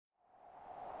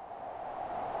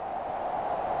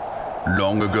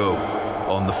Long ago,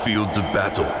 on the fields of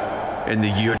battle, in the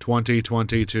year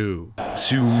 2022,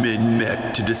 two men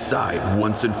met to decide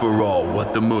once and for all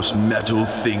what the most metal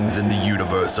things in the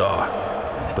universe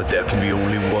are. But there can be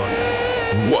only one.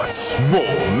 What's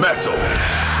more metal?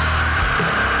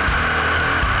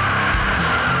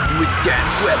 With Dan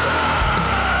Weber,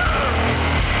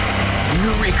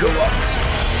 Noriko Ott,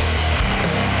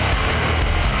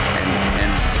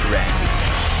 and Randy.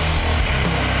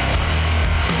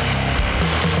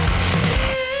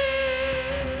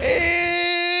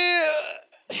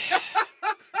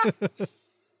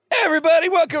 Everybody,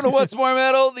 welcome to What's More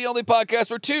Metal, the only podcast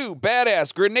where two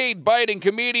badass grenade-biting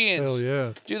comedians Hell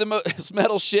yeah. do the most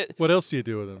metal shit. What else do you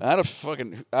do with them? I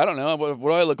don't know. What do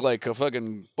I look like? A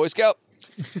fucking Boy Scout?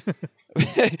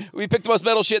 We picked the most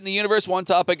metal shit in the universe, one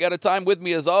topic at a time. With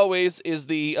me, as always, is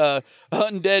the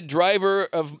undead driver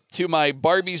to my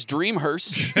Barbie's dream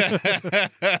hearse,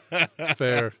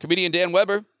 Fair. comedian Dan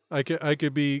Weber. I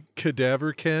could be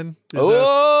Cadaver Ken. Is Oh!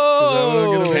 that what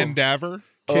I'm gonna be? Kendaver?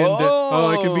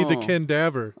 I could be the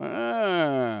Kendaver.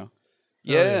 Ah.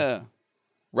 Yeah.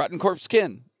 Rotten Corpse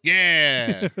Ken.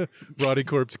 Yeah. Rotting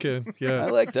Corpse Ken. I Yeah.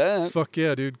 like that. Fuck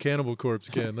yeah, dude. Cannibal Corpse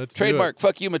Ken. Let's Trademark.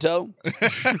 Fuck you, Mattel. do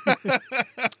it.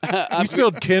 You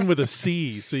spelled Ken with a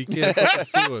C, so you can't fucking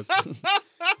sue us.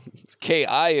 It's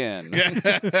K-I-N.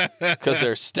 Because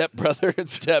they're stepbrother and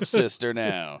stepsister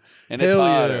now. And it's Hell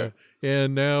hotter. yeah.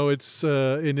 And now it's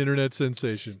an internet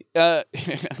sensation. Okay,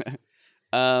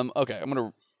 I'm going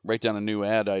to write down a new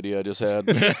ad idea I just had.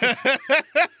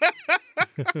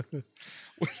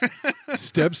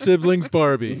 Step siblings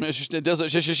Barbie. It doesn't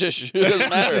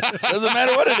matter. Doesn't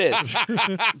matter what it is.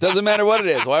 Doesn't matter what it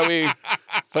is. Why are we...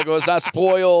 let's not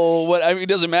spoil what... I mean, it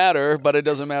doesn't matter, but it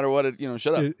doesn't matter what it...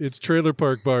 shut up. It's Trailer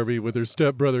Park Barbie with her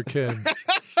stepbrother Ken.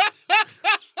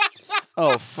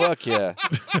 Oh, fuck yeah.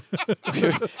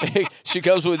 She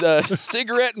comes with a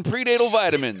cigarette and prenatal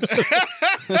vitamins.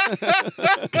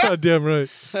 Goddamn right.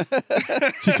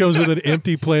 She comes with an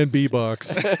empty Plan B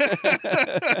box.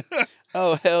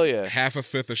 Oh, hell yeah. Half a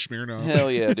fifth of Smirnoff.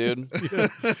 Hell yeah, dude.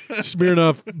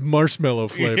 Smirnoff marshmallow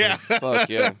flavor. Yeah. Fuck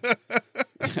yeah.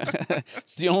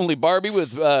 It's the only Barbie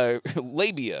with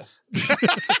labia.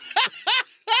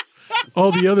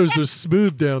 All the others are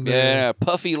smooth down there. Yeah,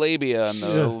 puffy labia on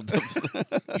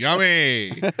the...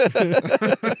 Yummy.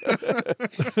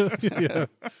 Yeah.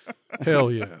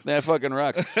 Hell yeah. That fucking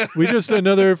rocks. We just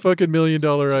another fucking $1 million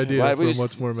idea Why from we just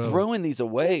What's More Metal. throwing these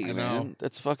away, I man? know.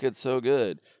 That's fucking so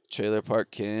good. Trailer Park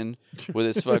Ken with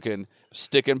his fucking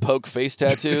stick and poke face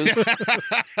tattoos.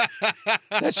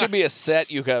 That should be a set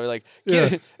you have. Like,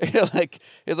 Yeah. it's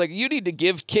like you need to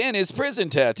give Ken his prison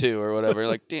tattoo or whatever.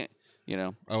 Like, damn,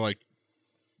 I like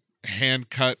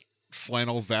hand-cut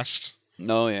flannel vest.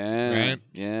 No, yeah, Right?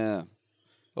 yeah.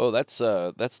 Oh, that's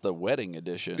the wedding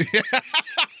edition.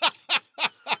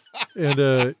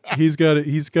 And he's got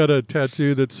a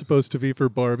tattoo that's supposed to be for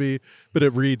Barbie, but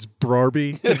it reads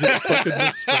Brarbie because it's fucking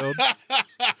misspelled.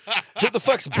 Who the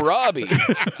fuck's Brobby?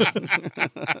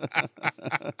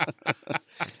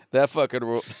 That fucking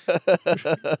rule.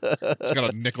 It's got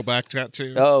a Nickelback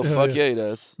tattoo. Oh, fuck yeah, he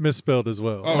does. Misspelled as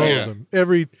well. Oh, All yeah. of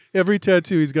them. Every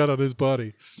tattoo he's got on his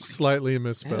body, slightly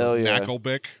misspelled. Hell yeah.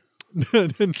 Knacklebick.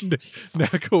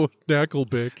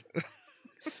 Knacklebick.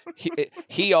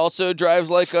 He also drives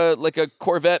like a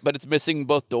Corvette, but it's missing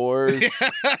both doors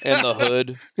and the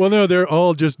hood. Well, no, they're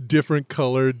all just different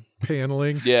colored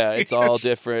paneling. Yeah, it's all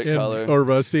different color. Or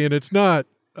rusty, and it's not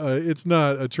it's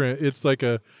like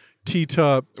a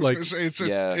T-top, like It's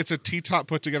Yeah. a T-top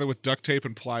put together with duct tape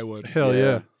and plywood. hell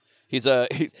yeah. He's the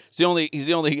only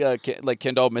like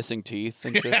Ken doll missing teeth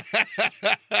and shit.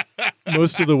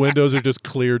 Most of the windows are just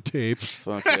clear tape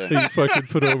Fuck that yeah. you fucking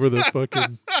put over the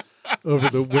fucking where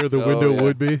the Oh, window yeah.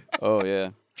 would be. Oh yeah.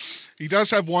 He does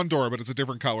have one door, but it's a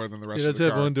different color than the rest He of does the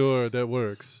have car. one door that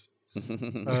works.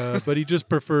 But he just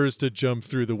prefers to jump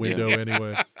through the window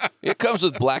anyway. It comes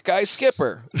with Black Eye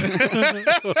Skipper.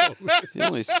 The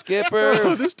only skipper.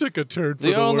 Oh, this took a turn for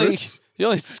the worse. The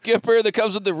only skipper that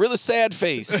comes with the really sad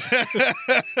face.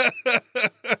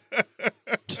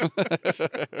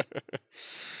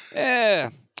 Yeah.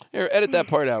 Here, edit that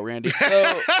part out, Randy.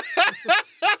 So,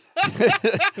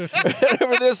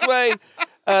 over this way,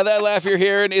 that laugh you're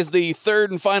hearing is the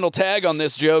third and final tag on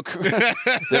this joke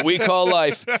that we call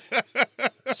life.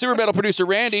 Super Metal producer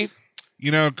Randy.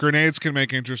 Grenades can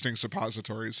make interesting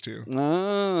suppositories, too. Oh.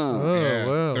 Oh, Yeah,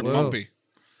 wow. they're wow. bumpy.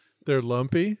 They're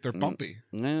lumpy. They're bumpy.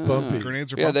 Yeah. Bumpy.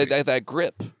 Grenades are Yeah, bumpy. they have that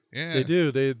grip. Yeah. They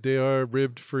do. They are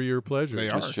ribbed for your pleasure. They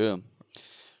are. That's true.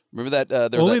 Remember that?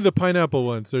 There's Only that, the pineapple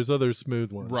ones. There's other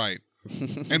smooth ones. Right.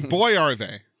 And boy, are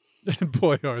they.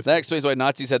 Boy, are That explains why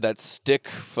Nazis had that stick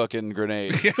fucking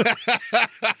grenade.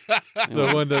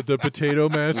 the one that the potato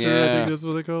masher. I Yeah. think that's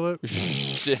what they call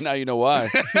it. Now you know why.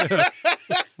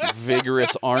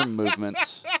 Vigorous arm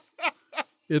movements.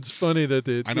 It's funny that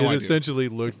I know I it do. essentially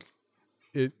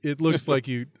it looks like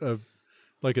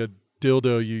like a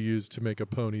dildo you use to make a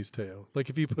pony's tail. Like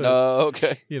if you put Oh,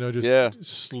 okay. just Yeah.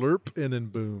 slurp and then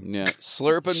boom. Yeah.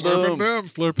 Slurp and Slurp boom. and boom.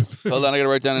 Slurp. Hold on, I gotta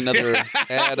write down another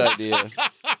ad idea.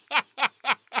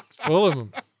 Full of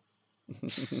them.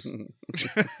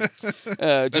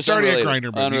 Just already a unrelated.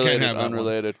 grinder move. You can't Unrelated. have that one.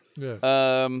 Unrelated. Yeah.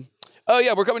 Oh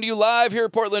yeah, we're coming to you live here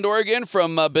in Portland, Oregon,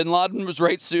 from Bin Laden Was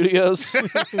Right Studios,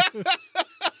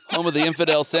 home of the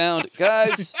Infidel Sound,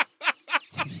 guys.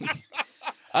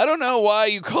 I don't know why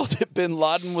you called it Bin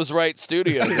Laden Was Right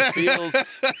Studios. It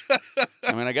feels.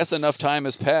 I mean, I guess enough time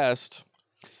has passed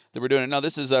that we're doing it. No,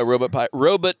 this is Robot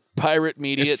Pirate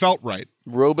Media. It felt right.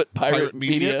 Robot Pirate Pirate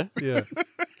Media. Media?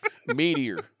 Yeah.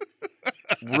 Meteor.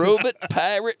 Robot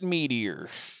Pirate Meteor.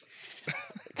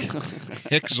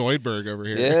 Hick Zoidberg over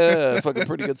here. Yeah, fucking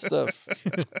pretty good stuff.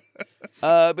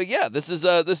 But yeah, this is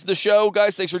the show,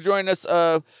 guys. Thanks for joining us.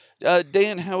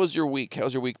 Dan, how was your week?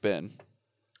 How's your week been?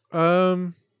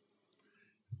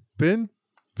 Been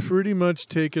pretty much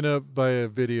taken up by a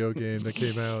video game that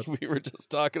came out. We were just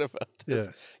talking about this.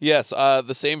 Yeah. Yes,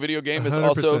 the same video game has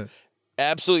also 100%.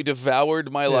 absolutely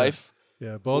devoured my life.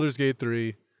 Yeah, Baldur's Gate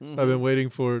 3. Mm-hmm. I've been waiting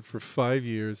for it for 5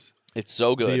 years. It's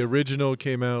so good. The original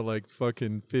came out like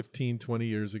fucking 15, 20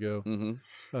 years ago. Mm-hmm.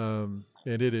 And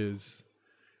it is.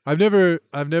 I've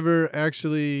never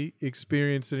actually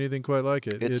experienced anything quite like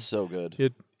it. It's so good.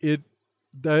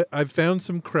 I've found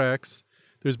some cracks.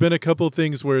 There's been a couple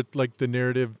things where like the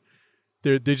narrative,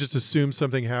 they just assume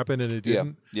something happened and it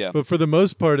didn't. Yeah. But for the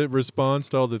most part, it responds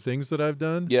to all the things that I've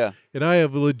done. Yeah. And I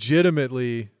have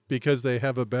legitimately, because they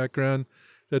have a background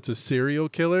that's a serial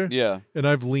killer. Yeah. And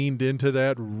I've leaned into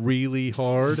that really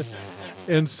hard.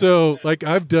 And so, like,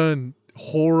 I've done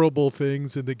horrible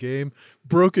things in the game,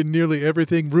 broken nearly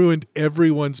everything, ruined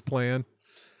everyone's plan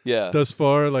Yeah. thus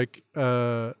far. Like,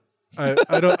 I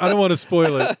don't want to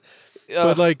spoil it,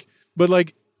 but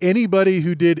like anybody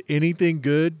who did anything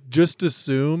good, just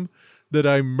assume that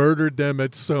I murdered them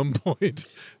at some point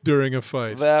during a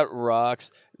fight. That rocks.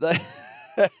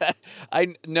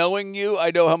 Knowing you,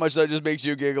 I know how much that just makes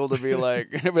you giggle to be like,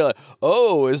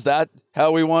 oh, is that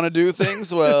how we want to do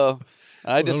things? Well,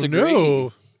 I disagree.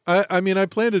 Oh, no. I mean, I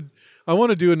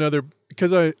want to do another,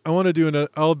 because I want to do another,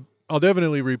 I'll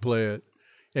definitely replay it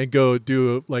and go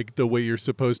do like the way you're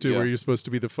supposed to, Yeah. where you're supposed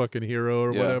to be the fucking hero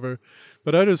or Yeah. whatever.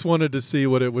 But I just wanted to see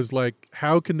what it was like.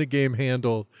 How can the game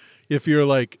handle if you're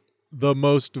like the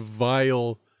most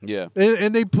vile? Yeah.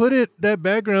 And they put that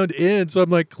background in, so I'm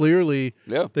like, clearly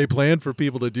Yeah. they planned for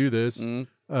people to do this. Mhm.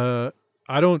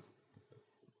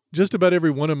 Just about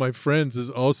every one of my friends is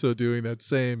also doing that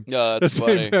same, Yeah, that's the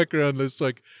funny. same background. That's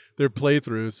like their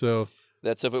playthrough. So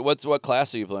That's if it, what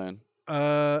class are you playing?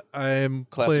 I'm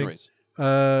Class playing and race.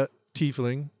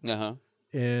 Tiefling, Uh-huh.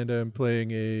 and I'm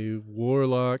playing a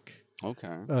warlock,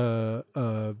 Okay.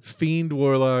 fiend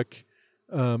warlock,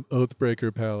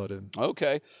 oathbreaker paladin.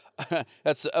 Okay.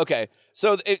 That's okay.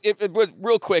 So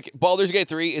real quick, Baldur's Gate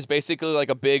 3 is basically like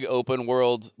a big open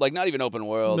world, like not even open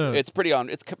world. No. It's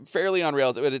fairly on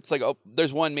rails, but it's like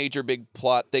there's one major big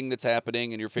plot thing that's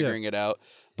happening and you're figuring it out.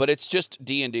 But it's just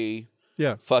D&D,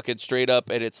 Yeah, fucking straight up,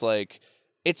 and it's like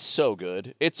it's so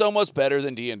good. It's almost better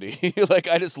than D&D. Like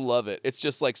I just love it. It's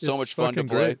just like so It's much fun to fucking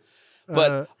play. great.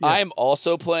 But Yeah. I'm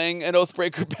also playing an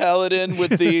Oathbreaker Paladin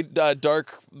with the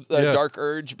dark Yeah. dark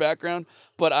urge background.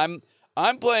 But I'm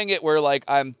playing it where like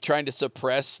I'm trying to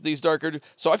suppress these dark urges.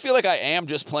 So I feel like I am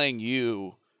just playing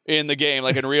you in the game,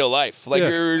 like in real life. Like Yeah.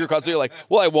 you're constantly like,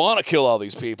 well, I want to kill all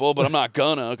these people, but I'm not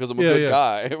gonna because I'm a Yeah, good yeah.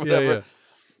 guy. Whatever.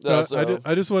 No, So,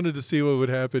 I just wanted to see what would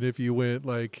happen if you went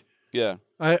like. yeah.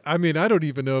 I mean, I don't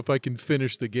even know if I can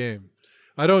finish the game.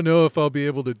 I don't know if I'll be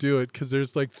able to do it because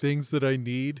there's like things that I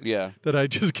need Yeah. that I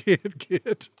just can't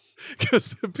get because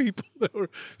the people that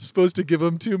were supposed to give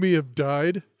them to me have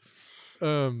died.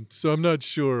 So I'm not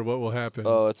sure what will happen.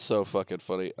 Oh, it's so fucking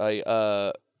funny.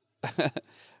 But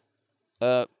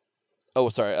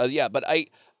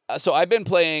so I've been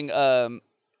playing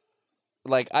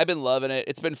like I've been loving it.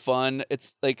 It's been fun.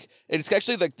 It's like it's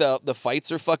actually like the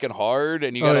fights are fucking hard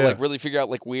and you got to yeah. like really figure out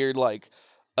like weird like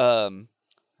I'm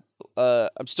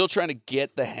still trying to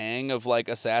get the hang of like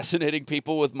assassinating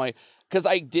people with my cuz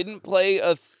I didn't play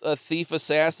a thief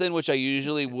assassin, which I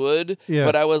usually would, Yeah.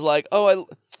 but I was like, "Oh,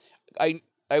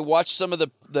 I watched some of the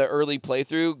early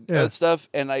playthrough Yeah. stuff,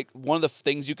 and like one of the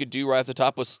things you could do right at the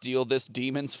top was steal this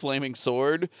demon's flaming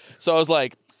sword. So I was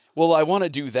like, well, I want to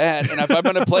do that. And if I'm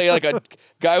going to play like a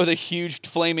guy with a huge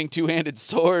flaming two-handed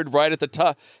sword right at the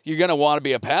top, you're going to want to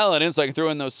be a paladin. So I can throw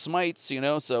in those smites, you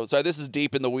know? So sorry, this is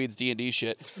deep in the weeds D&D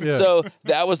shit. Yeah. So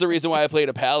that was the reason why I played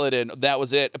a paladin. That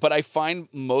was it. But I find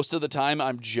most of the time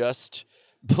I'm just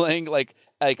playing like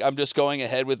I'm just going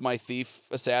ahead with my thief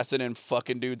assassin and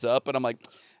fucking dudes up. And I'm like,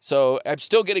 so I'm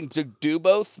still getting to do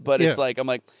both, but it's like, I'm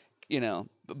like, you know,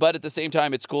 but at the same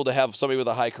time, it's cool to have somebody with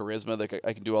a high charisma that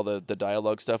I can do all the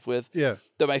dialogue stuff with. Yeah.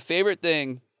 My favorite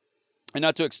thing, and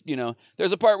not to, you know,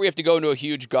 there's a part where you have to go into a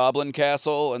huge goblin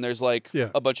castle, and there's like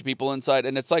a bunch of people inside,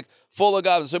 and it's like full of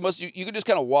goblins. So you can just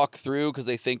kind of walk through because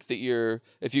they think that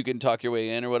if you can talk your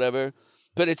way in or whatever.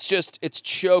 But it's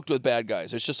choked with bad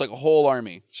guys. It's just like a whole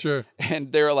army. Sure.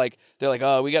 And they're like,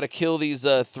 oh, we got to kill these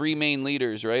 3 main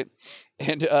leaders, right?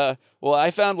 And well,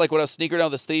 I found like when I was sneaking around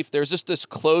with this thief, there's just this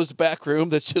closed back room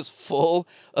that's just full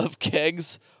of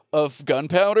kegs of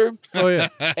gunpowder. Oh yeah.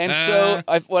 And so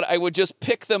I would just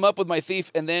pick them up with my thief,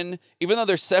 and then even though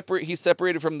he's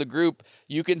separated from the group,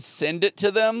 you can send it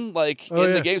to them like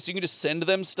in the game. So you can just send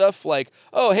them stuff like,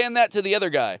 oh, hand that to the other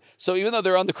guy. So even though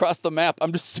they're across the map,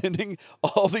 I'm just sending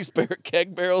all these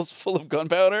keg barrels full of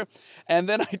gunpowder, and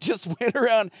then I just went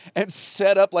around and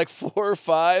set up like 4 or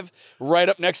 5 right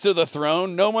up next to the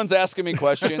throne. No one's asking me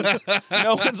questions.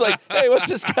 No one's like, hey, what's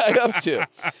this guy up to?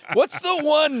 What's the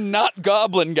one not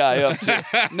goblin guy up to?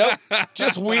 Nope,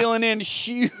 just wheeling in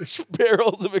huge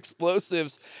barrels of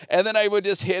explosives, and then I would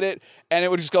just hit it, and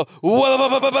it would just go,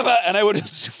 and I would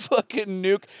just fucking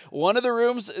nuke. One of the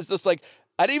rooms is just like,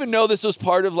 I didn't even know this was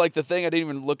part of like the thing. I didn't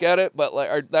even look at it, but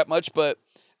like that much, but.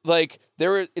 Like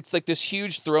it's like this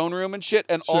huge throne room and shit,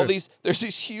 and there's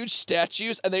these huge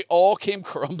statues, and they all came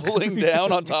crumbling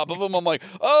down on top of them. I'm like,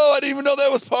 oh, I didn't even know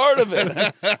that was part of it.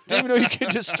 I didn't even know you could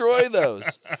destroy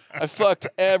those. I fucked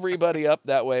everybody up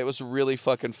that way. It was really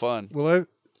fucking fun. Well,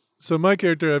 so my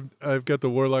character, I've got the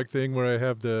warlock thing where I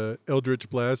have the Eldritch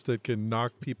Blast that can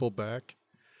knock people back,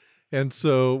 and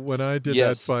so when I did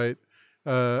that fight,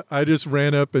 I just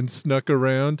ran up and snuck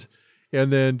around,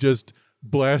 and then just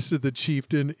blasted the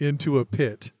chieftain into a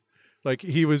pit. Like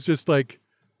he was just like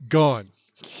gone.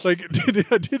 Like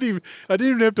I didn't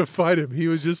even have to fight him. He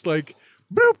was just like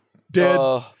boop, dead.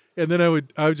 And then I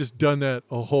would just done that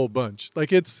a whole bunch.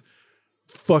 Like it's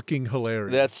fucking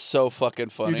hilarious. That's so fucking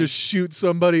funny. You just shoot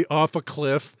somebody off a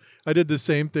cliff. I did the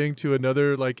same thing to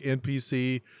another like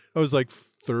NPC. I was like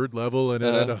 3rd level and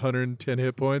it had 110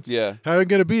 hit points. Yeah. How am I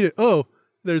gonna beat it? Oh,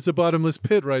 there's a bottomless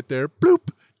pit right there. Bloop,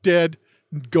 dead,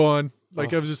 gone.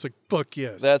 Like I was just like, fuck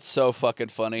yes. That's so fucking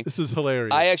funny. This is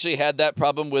hilarious. I actually had that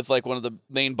problem with like one of the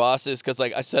main bosses because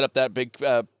like I set up that big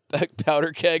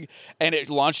powder keg and it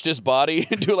launched his body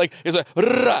into like it's like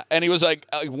 "Rrrah," and he was like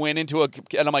went into and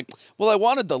I'm like, well, I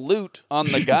wanted the loot on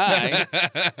the guy.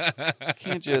 I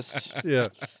can't just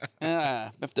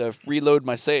have to reload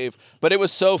my save. But it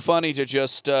was so funny to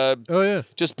just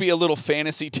just be a little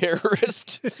fantasy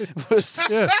terrorist. It was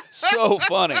so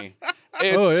funny.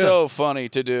 It's so funny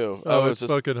to do. Oh, it's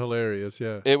fucking hilarious.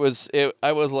 Yeah. I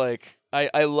was like,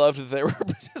 I loved that there were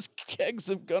just kegs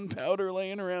of gunpowder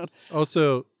laying around.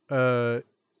 Also,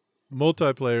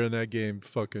 multiplayer in that game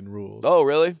fucking rules. Oh,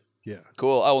 really? Yeah.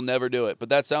 Cool. I will never do it, but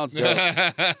that sounds dope.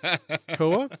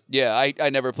 Co-op? Yeah, I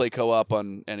never play co-op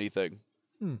on anything.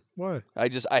 Why? I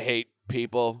hate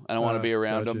people. I don't want to be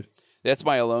around them. That's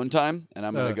my alone time, and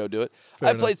I'm gonna go do it.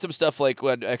 I've played some stuff like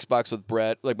when Xbox with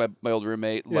Brett, like my old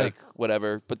roommate, like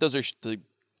whatever. But those are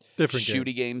different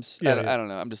shooty games. Yeah, I don't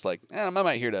know. I'm just like, I'm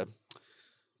not here to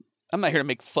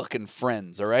make fucking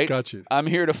friends. All right, got you. I'm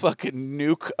here to fucking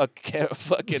nuke a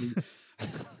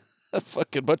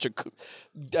fucking bunch of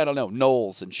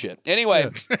gnolls and shit. Anyway.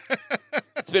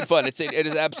 It's been fun. It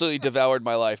has absolutely devoured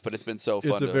my life, but it's been so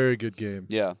fun. It's a very good game.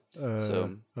 Yeah. I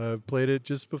played it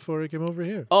just before I came over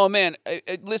here. Oh man,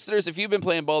 listeners, if you've been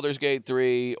playing Baldur's Gate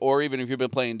 3, or even if you've been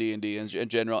playing D&D in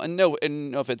general, and no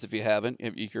offense if you haven't,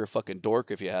 you're a fucking dork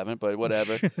if you haven't, but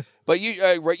whatever. But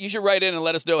you should write in and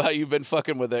let us know how you've been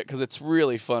fucking with it because it's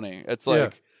really funny. It's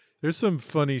like. There's some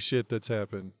funny shit that's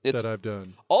happened that I've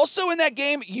done. Also in that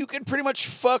game, you can pretty much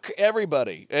fuck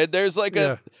everybody. There's like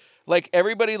like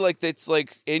everybody like that's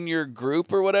like in your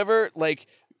group or whatever, like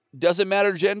doesn't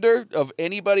matter gender of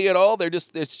anybody at all.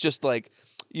 It's just like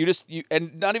you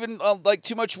and not even like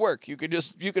too much work. You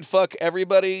could fuck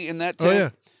everybody in that tent. Oh, yeah.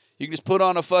 You can just put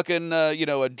on a fucking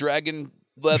a dragon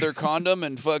leather condom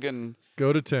and fucking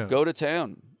go to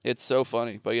town. It's so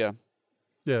funny, but yeah,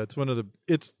 it's one of the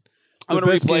I'm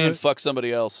gonna replay and fuck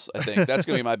somebody else. I think that's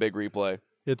gonna be my big replay.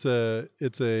 It's the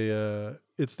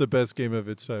best game of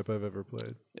its type I've ever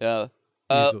played. Yeah,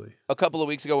 easily. A couple of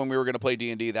weeks ago when we were gonna play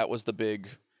D&D, that was the big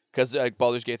because like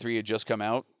Baldur's Gate 3 had just come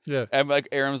out. Yeah. And like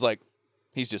Aaron's like,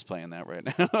 he's just playing that right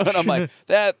now. And I'm like,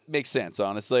 that makes sense,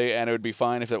 honestly, and it would be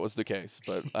fine if that was the case.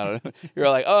 But I don't know. You're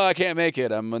like, oh, I can't make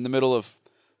it. I'm in the middle of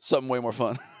something way more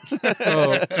fun.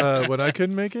 When I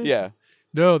couldn't make it? Yeah.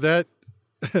 No, that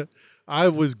I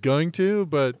was going to,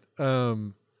 but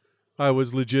I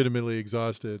was legitimately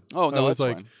exhausted. Oh, no, I was that's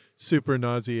like fine. super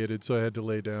nauseated, so I had to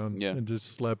lay down Yeah. and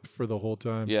just slept for the whole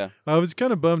time. Yeah. I was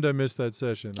kind of bummed I missed that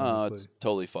session, Oh, honestly, it's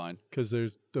totally fine. because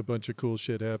there's a bunch of cool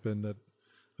shit happened that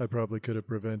I probably could have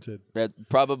prevented. That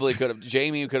probably could have.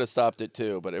 Jamie could have stopped it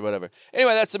too, but whatever.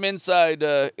 Anyway, that's some inside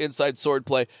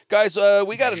swordplay, guys.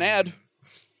 We got an ad.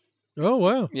 Oh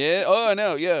wow! Yeah. Oh, I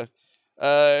know. Yeah.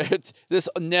 This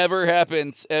never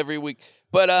happens every week,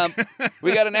 but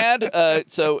we got an ad.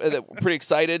 So we're pretty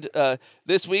excited.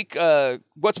 This week,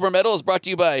 What's More Metal is brought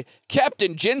to you by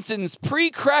Captain Jensen's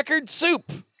Pre-Crackered Soup.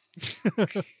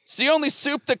 It's the only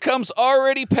soup that comes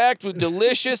already packed with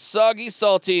delicious, soggy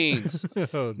saltines.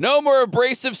 No more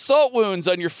abrasive salt wounds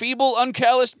on your feeble,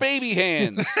 uncalloused baby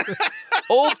hands.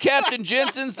 Old Captain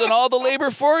Jensen's done all the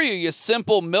labor for you, you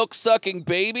simple milk-sucking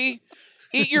baby.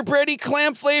 Eat your bready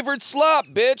clam-flavored slop,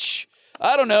 bitch.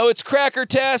 I don't know, it's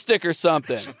cracker-tastic or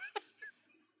something.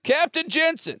 Captain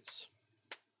Jensen's.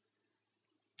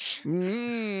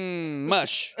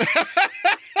 Mush.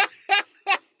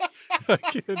 I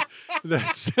can't,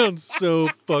 that sounds so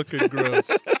fucking gross.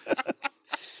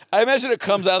 I imagine it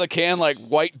comes out of the can like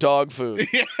white dog food.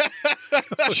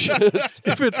 Just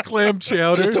If it's clam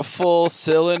chowder, a full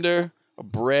cylinder, a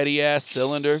bready-ass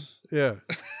cylinder. yeah.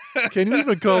 Can you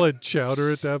even call it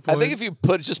chowder at that point? I think if you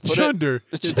put it... chunder.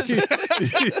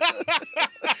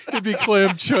 It'd be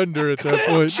clam chunder at that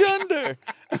point. Chunder.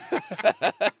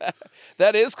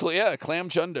 That is, clam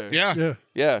chunder. Yeah. Yeah.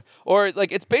 Yeah. Or,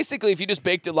 like, it's basically if you just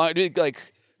baked it long, like,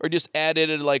 or just added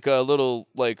it like a little,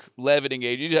 like, leavening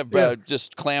aid, you have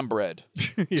just clam bread.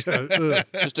 Yeah. Ugh.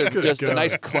 Just Good a God.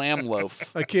 nice clam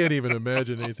loaf. I can't even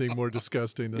imagine anything more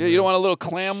disgusting than Yeah, you don't want a little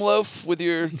clam loaf with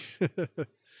your... see,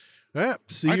 Ah,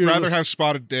 I'd your rather have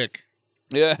spotted dick.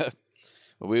 Yeah.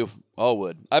 We all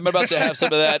would. I'm about to have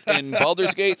some of that in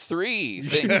Baldur's Gate 3.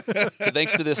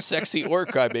 Thanks to this sexy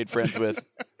orc I made friends with.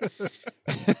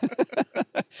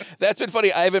 That's been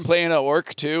funny. I've been playing an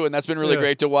orc too, and that's been really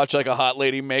great to watch like a hot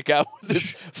lady make out with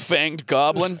this fanged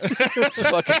goblin. It's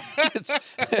fucking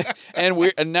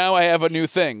and now I have a new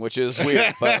thing, which is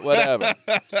weird, but whatever.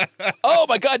 Oh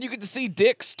my god, you get to see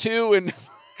dicks too and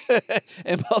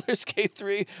in Baldur's Gate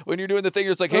 3, when you're doing the thing,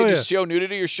 it's like, hey, just show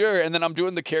nudity, you're sure. And then I'm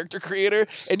doing the character creator,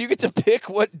 and you get to pick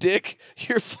what dick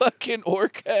your fucking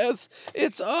orc has.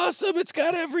 It's awesome. It's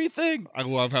got everything. I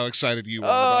love how excited you are.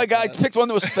 Oh, about I that. picked one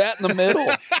that was fat in the middle.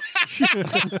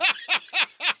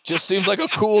 Just seems like a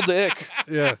cool dick.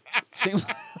 yeah. Seems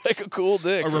like a cool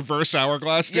dick. A reverse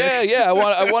hourglass dick. Yeah.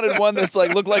 I wanted one that's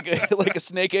like looked like a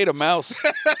snake ate a mouse.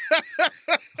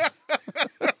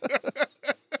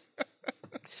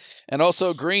 And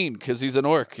also green, because he's an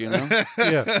orc, you know?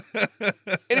 Yeah.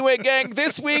 Anyway, gang,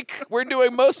 this week we're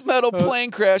doing Most Metal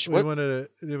Plane Crash. Did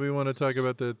we want to talk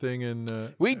about the thing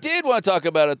in We did want to talk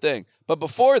about a thing. But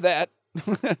before that,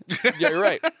 yeah, you're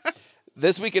right.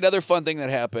 This week, another fun thing that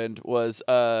happened was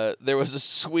there was a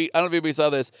sweet, I don't know if anybody saw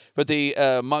this, but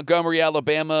the Montgomery,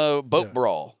 Alabama boat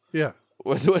brawl Yeah.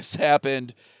 was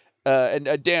happened.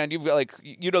 And Dan, you've got like,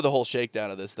 you know the whole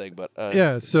shakedown of this thing, but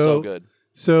Yeah, it's so good.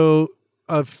 So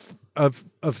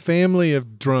a family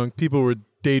of drunk people were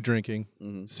day drinking,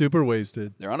 super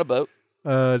wasted. They're on a boat.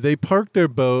 They parked their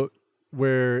boat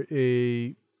where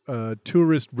a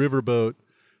tourist riverboat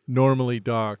normally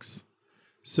docks.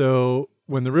 So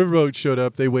when the riverboat showed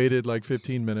up, they waited like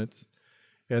 15 minutes.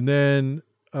 And then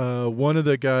one of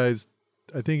the guys,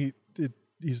 I think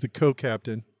he's the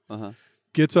co-captain,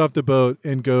 gets off the boat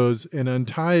and goes and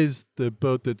unties the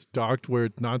boat that's docked where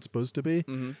it's not supposed to be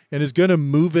and is going to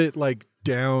move it like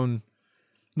down,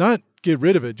 not get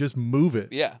rid of it, just move it.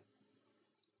 Yeah.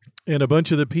 And a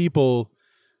bunch of the people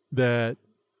that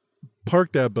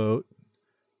parked that boat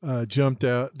jumped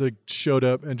out, they showed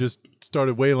up and just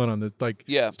started wailing on the, like,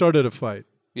 started a fight.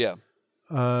 Yeah.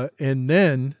 And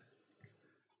then,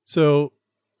 so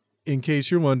in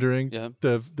case you're wondering,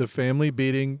 the family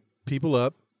beating people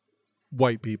up,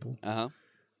 white people.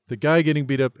 The guy getting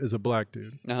beat up is a black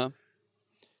dude.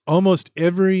 Almost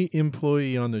every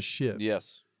employee on the ship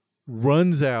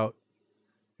runs out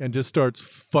and just starts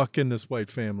fucking this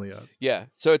white family up. Yeah.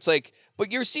 So it's like,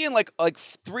 but you're seeing like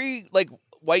three like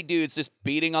white dudes just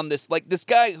beating on this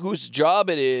guy whose job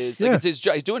it is. Like it's his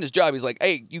job. He's doing his job. He's like,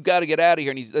 hey, you got to get out of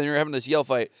here. And they're having this yell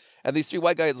fight. And these three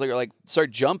white guys like start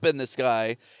jumping this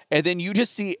guy. And then you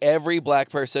just see every black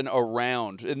person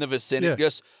around in the vicinity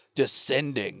just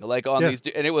descending like on Yeah. these,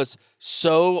 and it was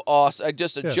so awesome.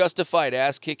 Just a Yeah. justified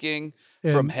ass kicking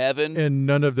from heaven. and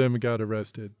none of them got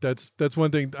arrested. That's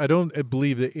one thing. I don't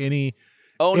believe that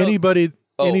Oh, no. anybody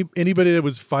Oh. anybody that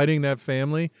was fighting that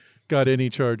family got any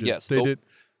charges. Yes. They Nope. did.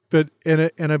 But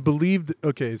and I believe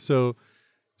okay, so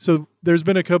there's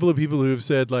been a couple of people who have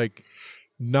said like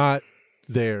not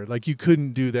there, like you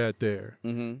couldn't do that there,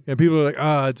 Mhm. and people are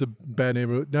like, it's a bad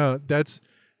neighborhood. No,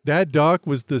 that dock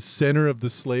was the center of the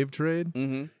slave trade,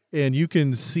 Mhm. and you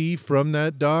can see from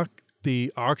that dock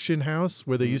the auction house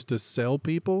where they used to sell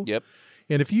people. Yep.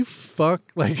 And if you fuck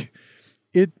like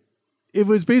it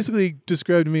was basically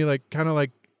described to me like kind of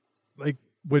like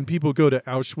when people go to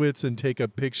Auschwitz and take a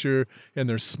picture and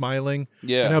they're smiling.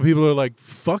 Yeah. And how people are like,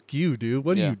 fuck you, dude.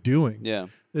 What are Yeah. you doing? Yeah.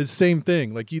 It's the same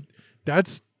thing. Like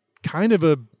that's kind of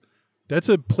that's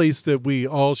a place that we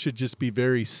all should just be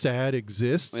very sad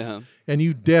exists. Uh-huh. And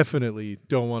you definitely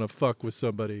don't want to fuck with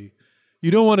somebody.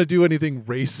 You don't want to do anything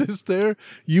racist there.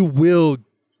 You will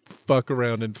fuck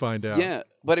around and find out. Yeah,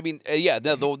 but I mean,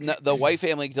 the white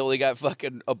family totally got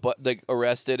fucking like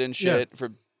arrested and shit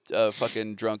for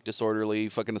fucking drunk, disorderly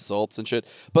fucking assaults and shit.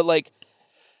 But like,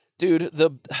 dude,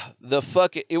 the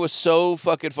fuck, it was so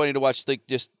fucking funny to watch. Like,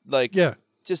 just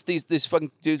these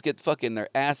fucking dudes get fucking their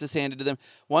asses handed to them.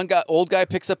 Old guy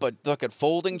picks up a fucking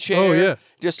folding chair. Oh yeah,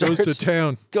 just goes to starts-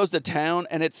 town. Goes to town,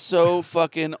 and it's so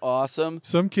fucking awesome.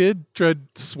 Some kid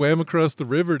swam across the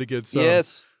river to get some.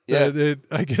 Yes. Yeah.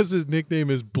 I guess his nickname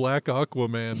is Black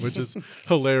Aquaman, which is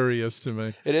hilarious to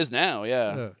me. It is now,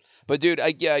 yeah. Yeah. But dude,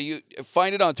 you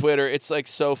find it on Twitter. It's like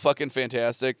so fucking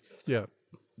fantastic. Yeah.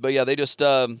 But yeah, they just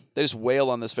wail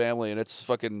on this family, and it's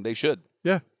fucking. They should.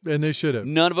 Yeah, and they should have.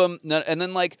 None of them. And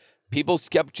then like people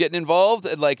kept getting involved,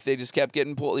 and like they just kept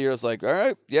getting pulled. You're just like, all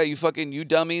right, yeah, you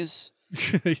dummies.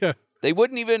 Yeah. They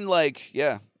wouldn't even like.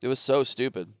 Yeah, it was so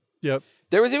stupid. Yep.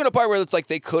 There was even a part where it's like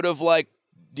they could have like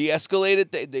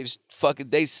de-escalated. They just fucking.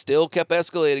 They still kept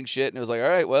escalating shit, and it was like, all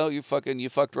right, well, you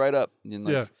fucked right up. And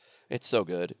like, Yeah. It's so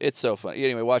good. It's so funny.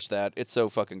 Anyway, watch that. It's so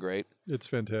fucking great. It's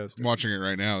fantastic. I'm watching it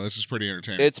right now. This is pretty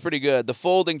entertaining. It's pretty good. The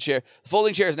folding chair. The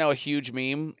folding chair is now a huge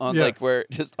meme on Yeah. like where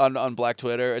just on Black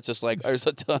Twitter. It's just like there's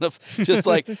a ton of just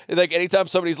like anytime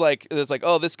somebody's like it's like,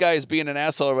 oh, this guy is being an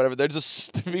asshole or whatever. There's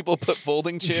just people put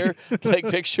folding chair like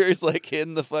pictures like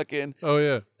in the fucking. Oh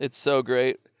yeah. It's so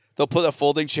great. They'll put a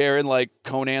folding chair in like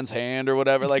Conan's hand or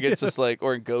whatever. Like it's just like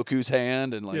or in Goku's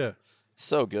hand and like Yeah. it's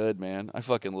so good, man. I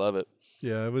fucking love it.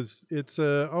 Yeah, it's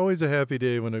always a happy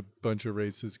day when a bunch of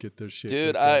races get their shit.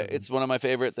 Dude, kicked out of them. it's one of my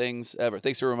favorite things ever.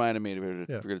 Thanks for reminding me. We're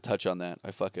Yeah. going to touch on that. I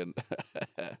fucking...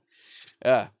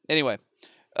 yeah. Anyway.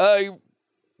 Well,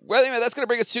 anyway, that's going to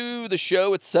bring us to the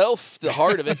show itself, the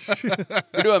heart of it.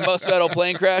 We're doing Most Metal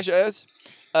Plane Crash, guys.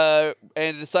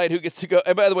 And decide who gets to go.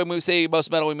 And by the way, when we say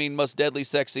most metal, we mean most deadly,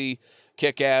 sexy,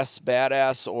 kick-ass,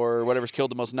 badass, or whatever's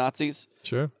killed the most Nazis.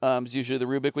 Sure. Is usually the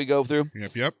rubric we go through.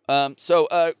 Yep. So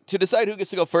to decide who gets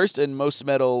to go first in most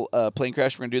metal plane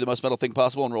crash, we're gonna do the most metal thing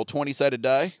possible and roll 20-sided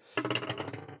die.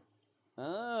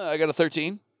 I got a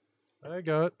 13. I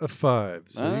got a 5,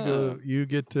 so you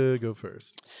get to go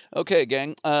first. Okay,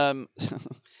 gang.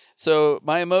 So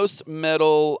my most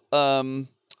metal, and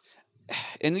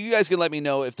you guys can let me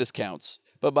know if this counts.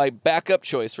 But my backup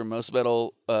choice for most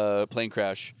metal plane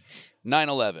crash,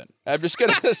 9/11. I'm just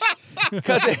gonna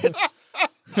because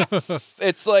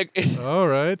it's like. All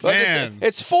right. Like I said, Man.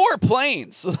 it's 4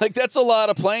 planes. Like that's a lot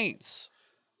of planes,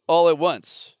 all at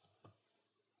once.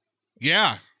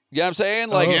 Yeah. You know what I'm saying?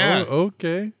 Like, yeah.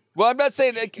 Okay. well, I'm not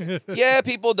saying that. Yeah,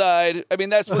 people died. I mean,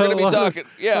 that's we're going to be talking.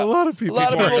 Yeah, a lot of people A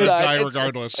lot of People people die died. It's-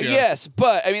 regardless, yeah. Yes,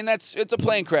 but I mean, it's a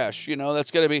plane crash. You know, that's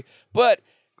going to be. But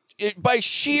by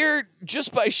sheer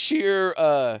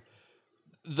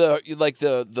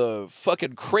the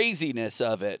fucking craziness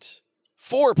of it,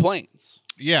 4 planes.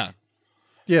 Yeah.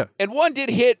 Yeah. And one did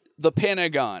hit the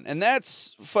Pentagon, and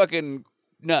that's fucking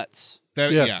nuts.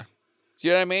 That Yeah. yeah. Do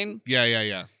you know what I mean?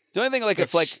 Yeah. The only thing, like,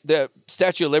 if like the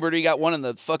Statue of Liberty got one in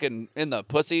the fucking in the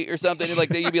pussy or something, like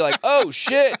you'd be like, oh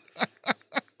shit,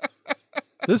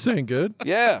 This ain't good.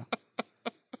 yeah.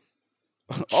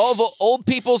 All the old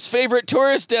people's favorite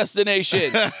tourist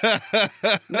destination.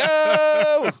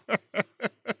 No,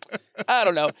 I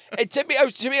don't know. And to me, I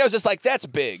was just like, that's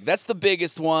big. That's the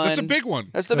biggest one. That's a big one.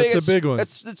 That's the That's a biggest. big one.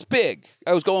 It's big.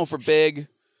 I was going for big.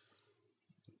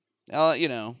 You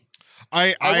know.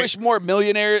 I wish more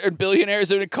millionaires and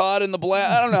billionaires would have caught in the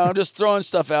blast. I don't know. I'm just throwing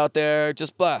stuff out there.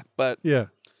 Just blah. But Yeah.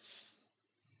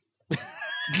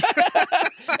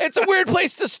 it's a weird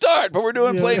place to start. But we're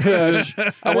doing plane crash.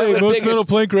 I went Hey, with most biggest. metal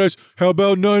plane crash. How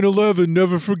about 9/11?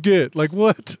 Never forget. Like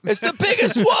what? It's the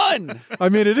biggest one. I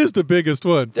mean, it is the biggest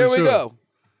one. For There we sure. go.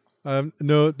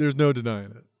 No, there's no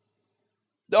denying it.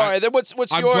 All right, then what's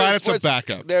I'm yours? glad it's a What's-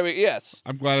 backup. There we Yes.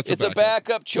 I'm glad It's a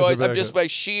backup choice. It's a I'm just backup. by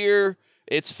sheer.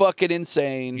 It's fucking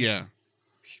insane. Yeah.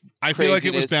 I feel like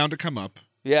it was Craziness. bound to come up,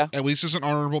 Yeah. at least as an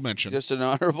honorable mention. Just an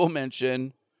honorable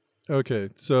mention. Okay,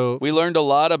 so We learned a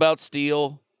lot about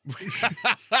steel.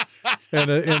 and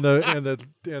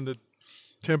the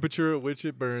temperature at which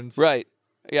it burns. Right.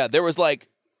 Yeah. There was like,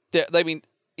 there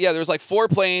was like 4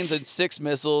 planes and 6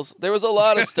 missiles. There was a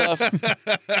lot of stuff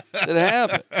that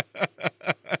happened.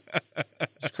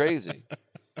 It's crazy.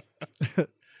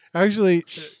 Actually,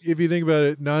 if you think about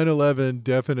it, 9/11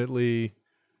 definitely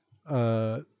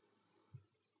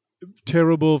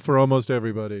terrible for almost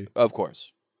everybody. Of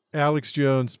course. Alex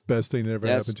Jones, best thing that ever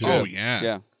That's happened to true. Oh, him. yeah.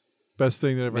 Yeah. Best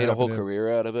thing that ever Made a happened whole to him.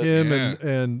 career out of it. Him Yeah.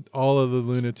 and all of the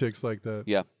lunatics like that.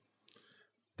 Yeah.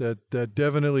 That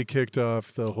definitely kicked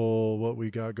off the whole what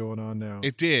we got going on now.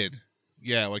 It did.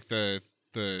 Yeah, like the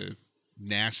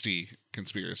nasty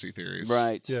conspiracy theories.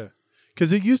 Right. Yeah,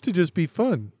 because it used to just be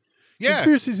fun. Yeah.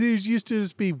 Conspiracy theories used to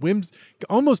just be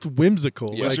almost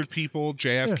whimsical. Yeah. Lizard people,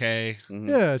 JFK, Mhm.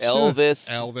 Yeah, sure. Elvis.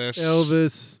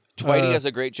 Elvis. Whitey has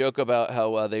a great joke about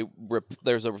how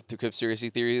there's a conspiracy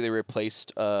theory they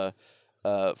replaced Paul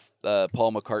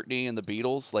McCartney and the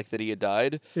Beatles, like that he had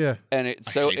died, Yeah, and I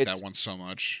hate that one so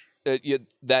much.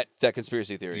 that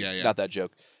conspiracy theory, Yeah, yeah. not that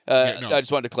joke. Yeah, no. I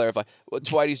just wanted to clarify. What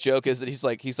Whitey's joke is that he's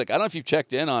like I don't know if you've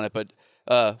checked in on it, but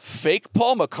fake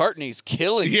Paul McCartney's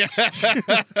killing Yeah.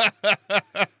 it.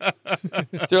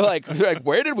 They're like,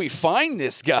 where did we find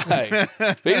this guy?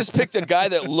 They just picked a guy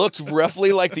that looked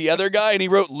roughly like the other guy, and he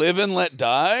wrote "Live and Let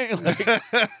Die." Like,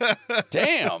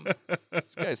 damn,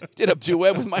 this guy's did a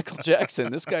duet with Michael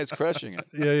Jackson. This guy's crushing it.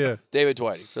 yeah. David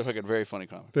Whitey, fucking very funny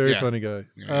comic. Very Yeah. funny guy.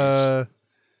 Yeah,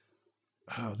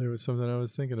 There was something I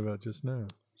was thinking about just now.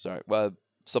 Sorry,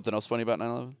 something else funny about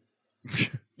 9/11?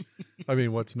 I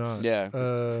mean, what's not?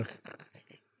 Yeah.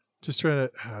 Just trying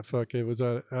to. Fuck! It was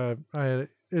on.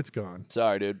 It's gone.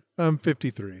 Sorry, dude. I'm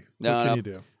 53. No, what can no. you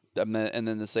do? I'm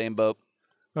in the same boat.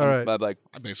 All right. I'm like,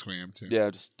 I basically am too.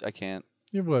 yeah, I can't.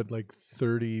 You're what, like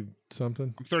 30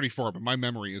 something? I'm 34, but my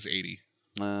memory is 80.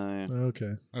 Yeah,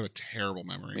 Okay. I have a terrible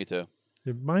memory. me too.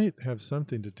 It might have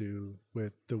something to do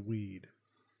with the weed.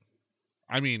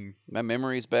 I mean, My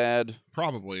memory's bad.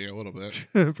 probably a little bit,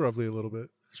 Probably a little bit.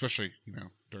 especially,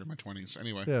 during my 20s.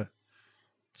 Anyway. Yeah.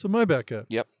 So my backup.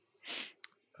 Yep.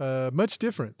 Much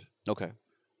different. Okay.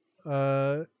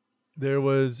 There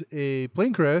was a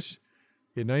plane crash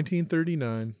in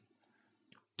 1939,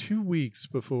 2 weeks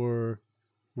before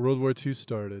World War II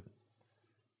started,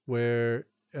 where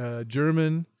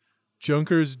German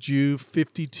Junkers Ju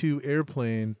 52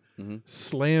 airplane Mhm.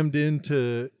 slammed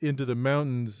into the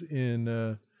mountains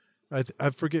in I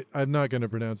forget, I'm not going to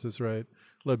pronounce this right,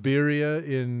 Liberia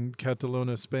in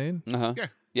Catalonia, Spain. Uh-huh. Yeah.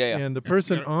 Yeah. And the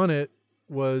person got it. on it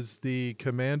was the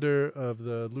commander of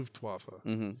the Luftwaffe.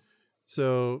 Mm-hmm.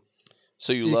 So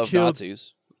So you He love killed-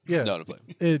 Nazis? yeah, No, to play.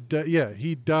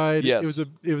 he died. Yes.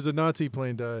 It was a Nazi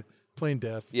plane death.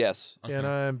 Yes. Okay. And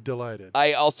I'm delighted.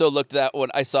 I also looked at that when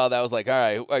I saw that. I was like, all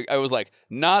right. I was like,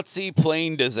 Nazi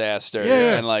plane disaster.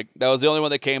 Yeah. And like, that was the only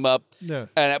one that came up. Yeah.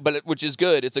 Which is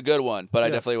good. It's a good one. But I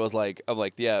Yeah. definitely was like,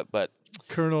 yeah, but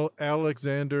Colonel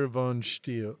Alexander von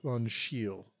Schiele.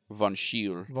 Von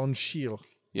Schiele.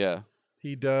 Yeah.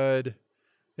 He died.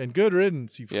 And good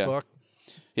riddance, you Yeah. fuck.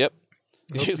 Yep.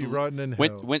 Hope you rotten in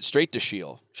hell. Went straight to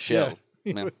Shell. Shell.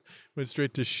 Yeah. Yeah. Went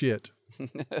straight to shit.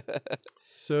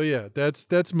 So yeah,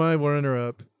 that's my runner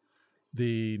up.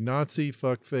 The Nazi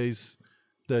fuckface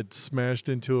that smashed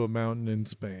into a mountain in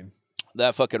Spain.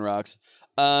 That fucking rocks.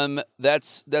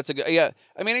 That's a good. Yeah.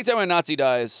 I mean, anytime a Nazi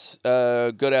dies,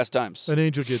 good ass times. An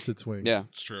angel gets its wings. Yeah.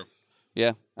 It's true.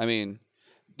 Yeah. I mean,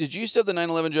 did you used to have the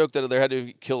 9/11 joke that there had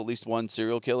to kill at least one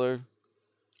serial killer?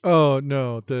 Oh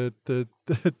no, the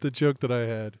joke that I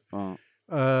had. Oh.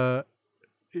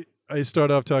 I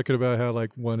start off talking about how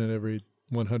like 1 in every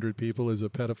 100 people is a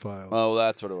pedophile. Oh,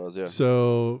 that's what it was. Yeah.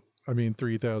 So I mean,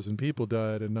 3,000 people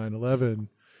died in 9/11,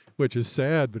 which is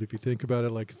sad. But if you think about it,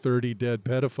 like 30 dead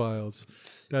pedophiles,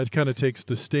 that kind of takes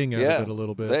the sting out Yeah. of it a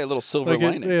little bit. Hey, a little silver Like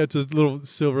lining. yeah, it's a little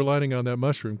silver lining on that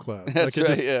mushroom cloud. That's like it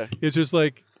right. just, Yeah. It's just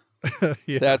like,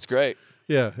 yeah, That's great.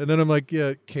 yeah. And then I'm like,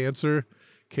 yeah, cancer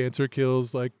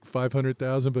kills like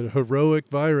 500,000, but heroic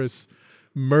virus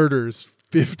murders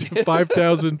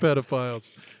 5,000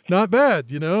 pedophiles. Not bad,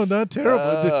 not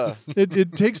terrible.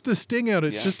 It takes the sting out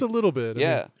of it Yeah. just a little bit. I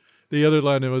Yeah. mean, the other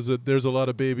line was that there's a lot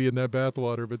of baby in that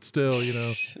bathwater, but still, you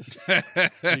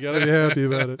got to be happy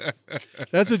about it.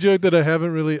 That's a joke that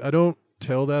I don't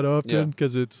tell that Yeah. often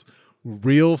because it's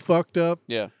real fucked up.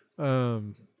 Yeah.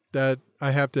 That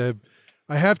I have to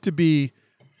I have to be.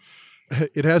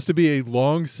 It has to be a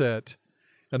long set,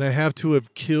 and I have to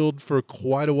have killed for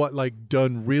quite a while, like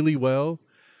done really well,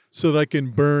 so that I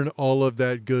can burn all of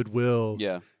that goodwill.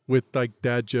 Yeah. With like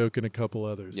Dad Joke and a couple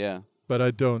others. Yeah. But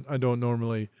I don't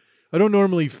normally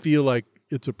feel like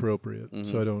it's appropriate,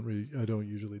 so I don't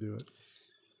usually do it.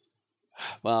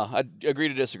 Well, I agree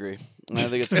to disagree. I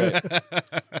think it's great.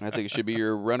 I think it should be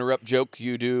your runner-up joke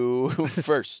you do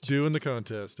first. Doing the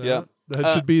contest. Huh? Yeah.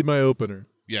 That should be my opener.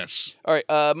 Yes. All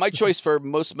right. My choice for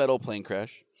most metal plane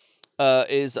crash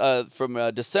is from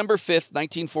December 5th,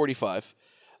 1945.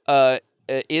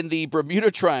 In the Bermuda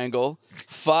Triangle,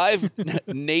 5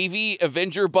 Navy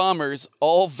Avenger bombers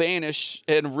all vanish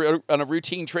on a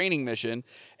routine training mission,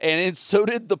 and so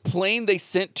did the plane they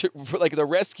sent the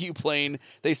rescue plane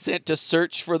they sent to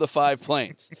search for the 5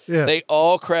 planes. Yeah. They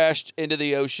all crashed into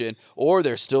the ocean, or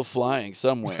they're still flying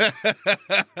somewhere.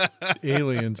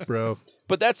 Aliens, bro.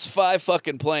 But that's 5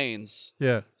 fucking planes.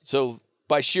 Yeah. So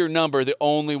by sheer number, the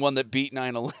only one that beat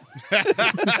 9/11.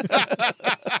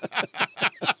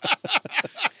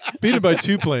 Beat it by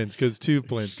 2 planes because 2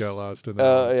 planes got lost in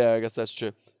that. Yeah, I guess that's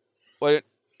true. Wait, it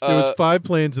was 5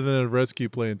 planes and then a rescue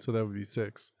plane, so that would be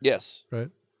 6, yes. right?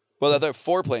 Well, I thought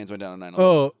 4 planes went down on 9/11.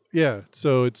 Oh, yeah.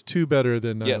 So it's 2 better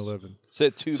than 9/11. Yes.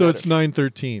 Said 2 So better. it's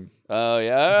 9/13. Oh,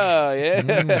 yeah.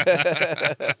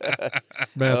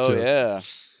 Math Oh, joke. yeah.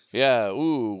 Yeah,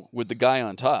 ooh, with the guy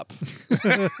on top.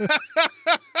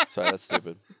 Sorry, that's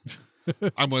stupid.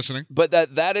 I'm listening. But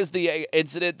that is the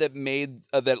incident that made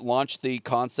that launched the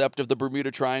concept of the Bermuda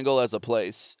Triangle as a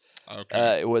place.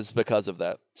 Okay. It was because of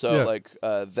that. So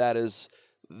Yeah. that is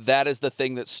the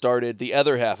thing that started the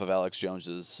other half of Alex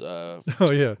Jones's Oh,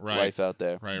 yeah. Right. life out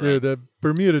there. Right. Dude, the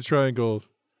Bermuda Triangle.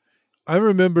 I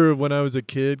remember when I was a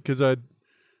kid because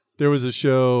there was a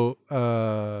show.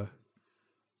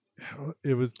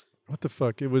 It was what the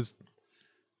fuck? It was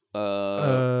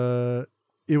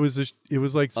it was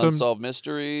like some Unsolved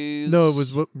Mysteries. No, it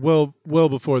was well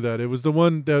before that. It was the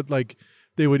one that like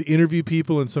they would interview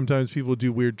people and sometimes people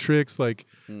do weird tricks. Like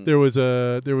there was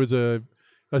a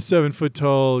 7-foot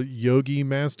tall yogi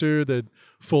master that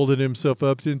folded himself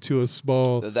up into a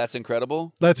small. That's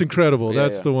incredible. That's incredible. Yeah,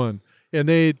 That's yeah. the one. And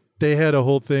they had a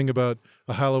whole thing about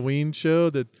a Halloween show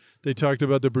that they talked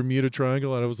about the Bermuda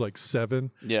Triangle, and I was like 7.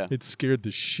 Yeah. It scared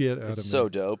the shit out of me. So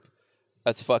dope.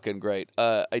 That's fucking great.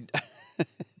 Well,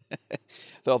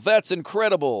 that's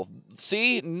incredible.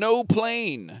 See, no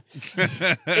plane.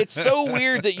 It's so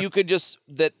weird that you could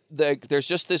there's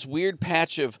just this weird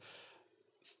patch of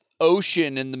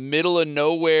ocean in the middle of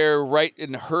nowhere, right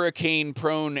in a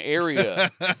hurricane-prone area.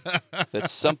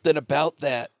 That's something about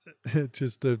that.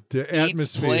 Just the Eats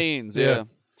atmosphere. planes. Yeah.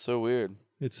 So weird.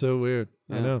 It's so weird.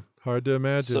 I Yeah. know. Hard to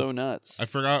imagine. So nuts. I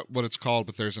forgot what it's called,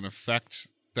 but there's an effect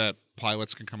that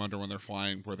pilots can come under when they're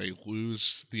flying where they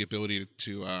lose the ability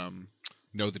to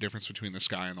know the difference between the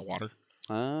sky and the water.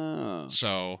 Oh.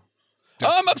 So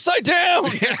I'm upside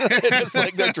down. It's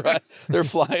like they're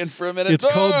flying for a minute.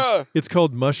 It's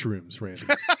called mushrooms, Randy.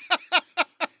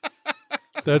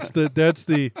 That's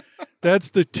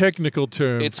the technical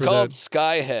term. It's for called that.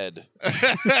 Skyhead.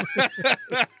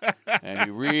 And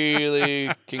you really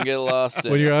can get lost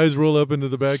in When it. your eyes roll up into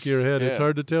the back of your head, it's Yeah.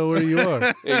 hard to tell where you are.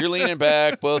 Yeah, you're leaning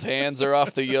back, both hands are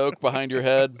off the yoke behind your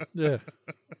head. Yeah.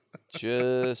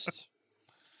 Just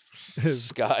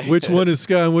Skyhead. Which one is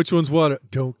sky and which one's water?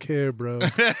 Don't care, bro.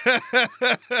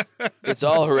 It's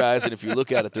all horizon if you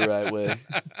look at it the right way.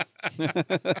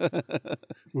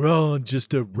 We're all on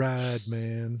just a ride,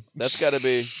 man.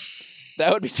 That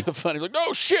would be so funny. Like,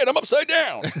 oh shit, I'm upside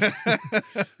down. Just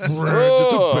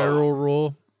Oh. a barrel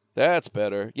roll. That's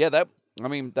better. Yeah, that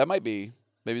might be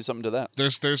maybe something to that.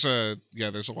 there's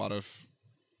a lot of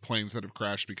planes that have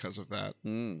crashed because of that.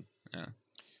 Mm. Yeah.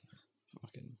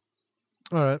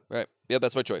 All right. Right. Yeah,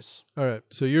 that's my choice. All right.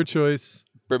 So your choice,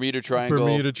 Bermuda Triangle,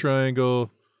 Bermuda Triangle,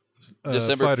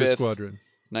 December Fighter 5th. Squadron.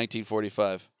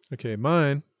 1945. Okay,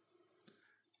 mine.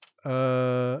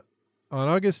 On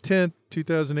August 10th,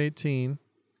 2018,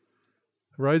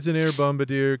 Horizon Air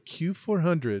Bombardier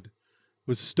Q400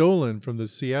 was stolen from the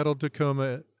Seattle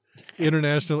Tacoma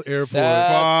International Airport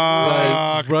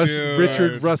by Fuck, dude.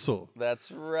 Richard Russell. That's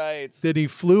right. Then he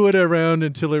flew it around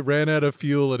until it ran out of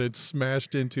fuel and it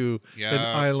smashed into Yeah. an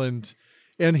island.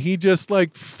 And he just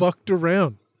like fucked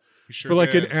around You sure for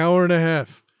like did. an hour and a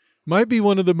half. Might be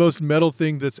one of the most metal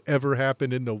things that's ever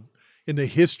happened in the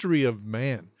history of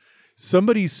man.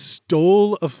 Somebody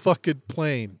stole a fucking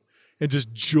plane and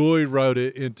just joyride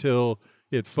it until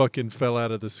it fucking fell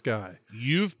out of the sky.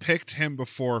 You've picked him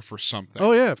before for something.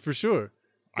 Oh yeah, for sure.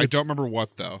 I don't remember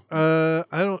what though.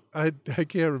 I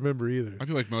can't remember either. I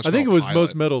feel like most. I think it Metal was Pilot.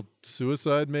 Most Metal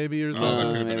Suicide, maybe, or that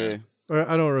something. could've been maybe. it. Or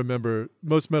I don't remember.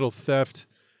 Most Metal Theft.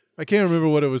 I can't remember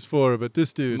what it was for, but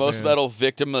this dude. Most man. Metal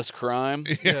Victimless Crime.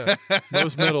 Yeah.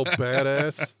 Most Metal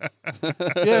Badass.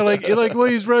 Yeah, like well,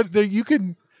 he's right there. You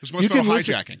can. It was most You metal can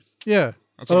listen- hijacking. Yeah.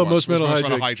 That's what it was. Most It was Metal most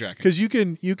metal Hijacking. hijacking. Because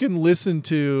you can listen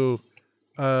to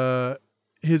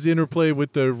his interplay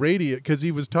with the radio because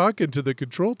he was talking to the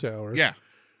control tower. Yeah.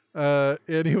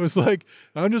 And he was like,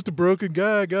 "I'm just a broken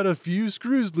guy. I got a few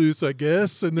screws loose, I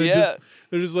guess." And then Yeah.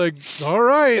 they're just like, "All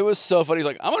right." It was so funny. He's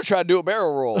like, I'm going to try to do a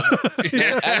barrel roll.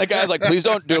 And the guy's like, please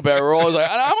don't do a barrel roll. I was like,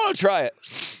 I'm going to try it.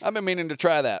 I've been meaning to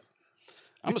try that.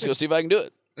 I'm just going to see if I can do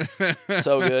it.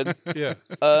 So good. Yeah.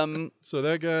 So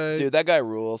that guy, Dude, that guy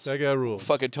rules. that guy rules.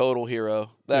 Fucking total hero.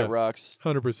 That Yeah. rocks.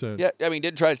 100%. Yeah, I mean,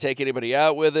 didn't try to take anybody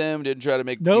out with him. Didn't try to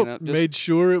make, Nope. just, Made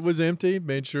sure it was empty.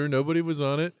 Made sure nobody was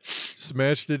on it.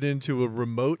 Smashed it into a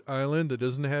remote island that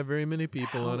doesn't have very many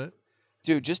people on it.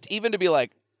 dude, just even to be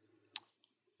like,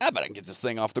 I bet I can get this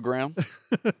thing off the ground.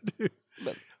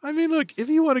 I mean, look, if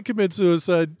you want to commit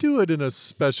suicide, do it in a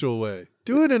special way.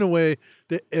 Do it in a way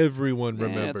that everyone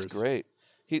remembers. That's great.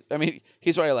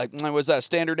 He's probably like, was that a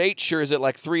standard H or is it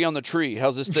like 3 on the tree?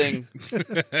 How's this thing?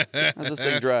 How's this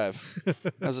thing drive?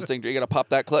 How's this thing? You got to pop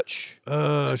that clutch.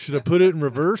 Should I put it in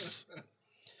reverse?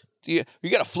 You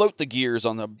got to float the gears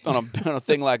on a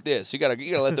thing like this. You got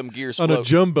to let them gears On float. a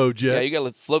jumbo jet. Yeah, you got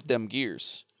to float them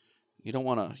gears. You don't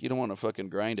want to fucking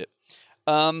grind it.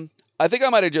 I think I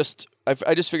might have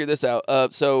I just figured this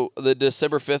out. So the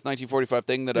December 5th, 1945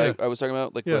 thing that Yeah. I was talking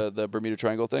about, like Yeah. the Bermuda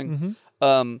Triangle thing.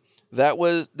 Mhm.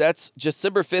 That's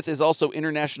December 5th is also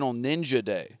International Ninja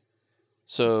Day.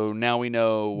 So now we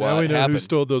know what Now we know happened. who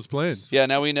stole those planes. Yeah,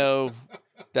 now we know.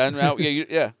 Now,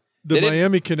 yeah. The They didn't-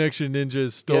 Miami Connection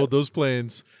ninjas stole Yeah. those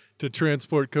planes to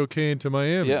transport cocaine to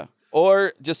Miami. Yeah.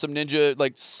 Or just some ninja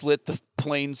like slit the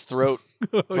plane's throat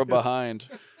from behind.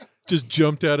 Just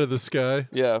jumped out of the sky.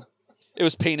 Yeah. It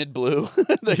was painted blue.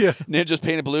 The Yeah. ninja's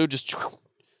painted blue, just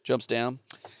jumps down,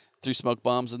 threw smoke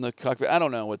bombs in the cockpit. I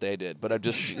don't know what they did, but I'm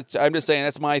just saying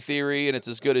that's my theory, and it's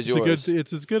as good as yours.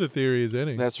 It's as good a theory as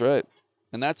any. That's right,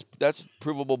 and that's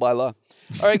provable by law.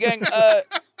 All right, gang.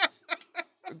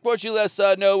 Why don't you let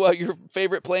us know your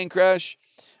favorite plane crash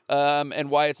and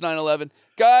why it's 9/11,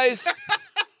 guys?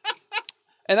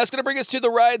 And that's gonna bring us to the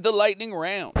Ride the Lightning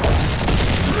round.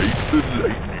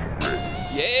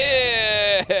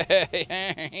 Yeah!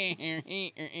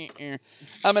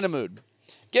 I'm in a mood.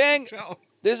 Gang,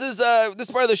 this is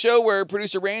part of the show where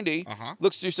producer Randy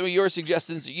looks through some of your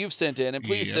suggestions that you've sent in, and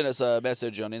please Yep. send us a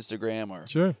message on Instagram or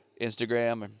Sure.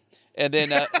 Instagram, and then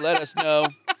let us know,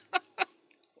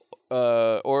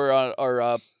 or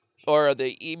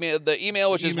the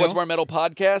email which is Email? what's more metal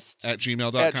podcast At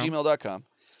gmail.com. at gmail.com.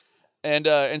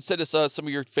 And send us some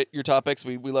of your topics.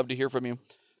 We love to hear from you.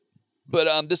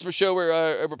 But this is a show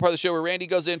where part of the show where Randy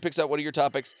goes in, picks out one of your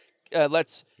topics,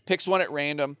 picks one at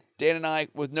random. Dan and I,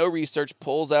 with no research,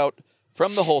 pulls out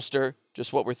from the holster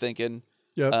just what we're thinking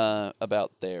Yep.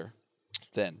 about there.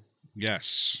 Then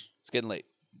Yes. it's getting late.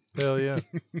 Hell yeah.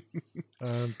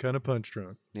 I'm kind of punch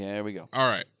drunk. Yeah, there we go. All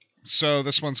right. So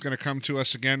this one's going to come to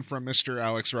us again from Mr.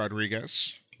 Alex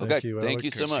Rodriguez. Okay, Thank you, thank you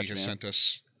Alex. so 'cause much, He has man. sent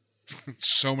us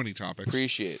so many topics.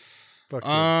 Appreciate it. Fuck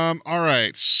yeah. All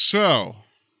right. So,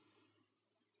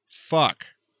 fuck.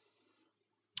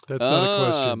 That's not a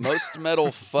question. Most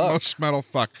metal fuck. Most metal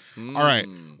fuck. All right.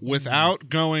 Without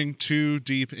going too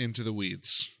deep into the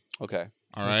weeds. Okay.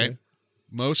 All right. Okay.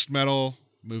 Most metal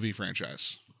movie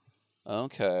franchise.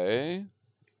 Okay.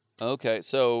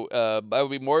 So that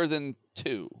would be more than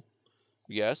 2.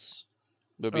 Yes.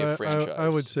 It would be a franchise. I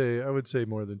would say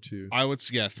more than 2. I would,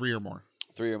 3 or more.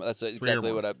 3 or that's or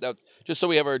exactly more. what just so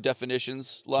we have our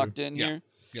definitions locked in Yeah. here.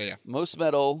 Yeah. Most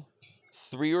metal,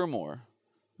 3 or more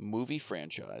movie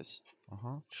franchise.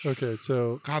 Okay,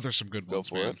 so God, there's some good Go ones,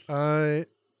 for man. it.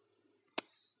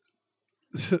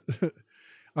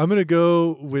 I'm gonna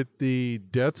go with the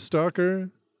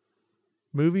Deathstalker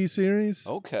movie series.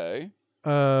 Okay.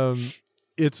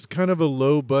 It's kind of a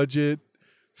low budget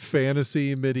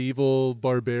fantasy medieval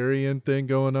barbarian thing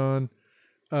going on.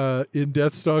 In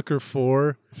Deathstalker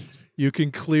 4, you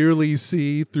can clearly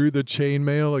see through the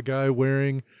chainmail a guy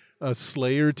wearing a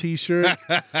Slayer t-shirt.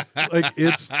 Like,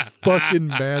 it's fucking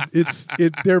mad.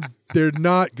 They're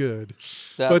not good,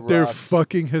 That but they're rocks.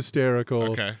 fucking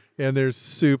hysterical. Okay. And they're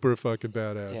super fucking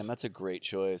badass. Damn, that's a great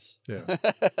choice. Yeah.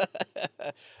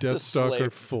 The Slayer-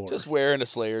 Deathstalker 4. Just wearing a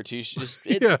Slayer t-shirt.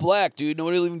 It's Yeah. black, dude.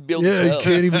 Nobody will even be able to Yeah, tell. you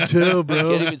can't even tell, bro. You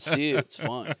can't even see it. It's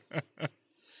fine.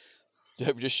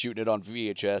 I'm just shooting it on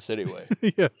VHS anyway.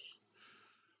 Yeah.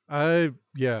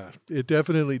 It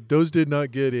definitely, those did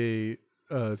not get a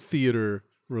theater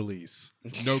release.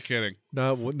 No kidding.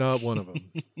 Not one of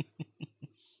them.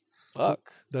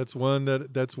 Fuck. That's one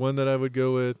that I would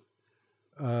go with.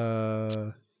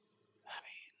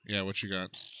 Yeah, what you got?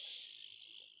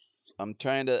 I'm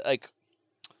trying to like.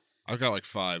 I've got like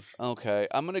 5. Okay,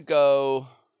 I'm gonna go.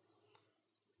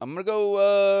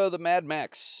 The Mad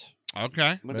Max. Okay.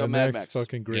 I'm gonna go Mad Max.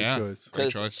 Fucking great Yeah. choice.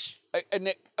 Great 'Cause- choice.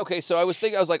 Okay, so I was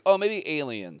like, oh, maybe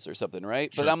Aliens or something,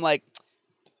 right? Sure. But I'm like,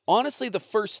 honestly, the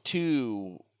first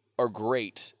 2 are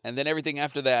great, and then everything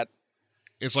after that,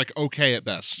 It's like okay at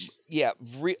best. yeah,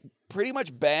 pretty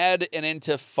much bad and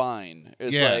into fine.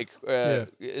 It's Yeah. like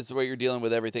is what you're dealing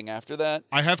with everything after that.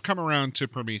 I have come around to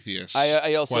Prometheus.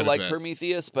 I also quite a like bit.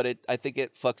 Prometheus, but I think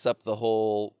it fucks up the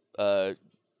whole.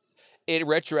 It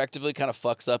retroactively kind of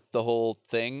fucks up the whole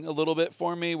thing a little bit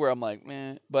for me, where I'm like,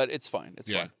 meh, but it's fine. It's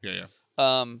Yeah, fine.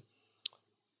 yeah.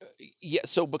 Yeah.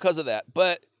 So because of that,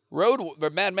 but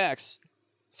Mad Max,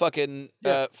 fucking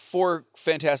 4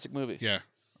 fantastic movies. Yeah, And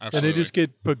absolutely. they just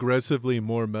get progressively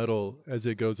more metal as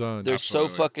it goes on. They're so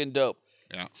Absolutely. fucking dope.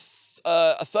 Yeah.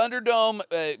 A Thunderdome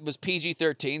was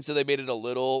PG-13, so they made it a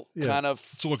little Yeah. kind of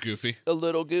It's a little goofy. a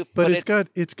little goof. but it's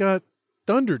got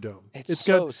Thunderdome. It's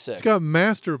got so sick. It's got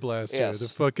Master Blaster, Yes. the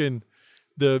fucking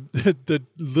the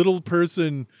little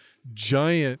person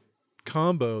giant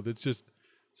combo that's just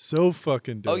so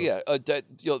fucking dope. Oh yeah,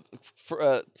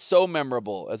 so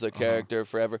memorable as a character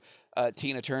forever.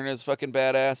 Tina Turner's fucking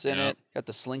badass in Yep. it. Got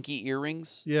the slinky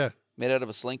earrings Yeah. made out of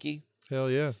a slinky. Hell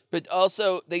yeah. But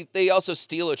also they also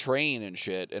steal a train and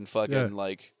shit and fucking Yeah.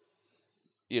 like,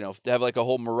 they have like a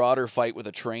whole marauder fight with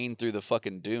a train through the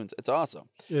fucking dunes. It's awesome.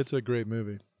 It's a great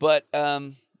movie. But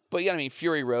yeah, I mean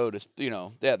Fury Road is they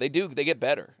get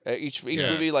better. Each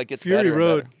Yeah. movie like gets Fury better. and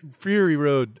Road. better. Fury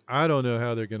Road. I don't know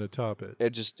how they're gonna top it.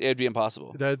 It'd be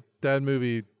impossible. That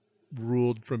movie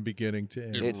ruled from beginning to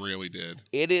end. It It's- really did.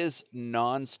 It is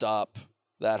nonstop.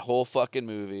 That whole fucking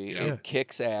movie. Yeah. It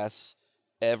kicks ass.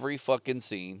 Every fucking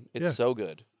scene. It's Yeah. so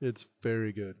good. It's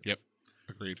very good. Yep.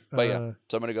 Agreed. But Uh, yeah,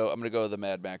 so I'm gonna go with the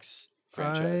Mad Max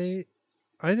franchise.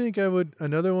 I think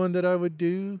another one that I would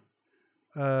do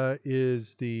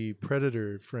is the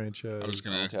Predator franchise. I was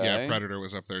gonna. Okay. Yeah, Predator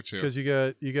was up there too. because you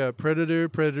got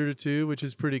Predator 2, which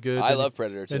is pretty good. I Then love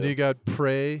Predator too. And you got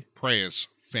Prey. Prey is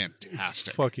It's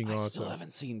fantastic. fucking I awesome. still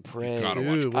haven't seen Prey. Gotta Dude,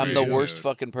 watch what I'm Prey, the dude. worst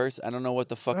fucking person. I don't know what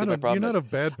the fuck I my don't, problem you're is. not a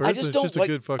bad person. I just it's don't just a like.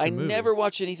 good fucking I movie. never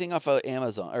watch anything off of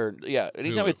Amazon or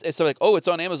anytime Hulu. it's like, oh, it's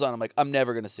on Amazon. I'm like, I'm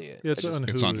never gonna see it. Yeah, it's I just- on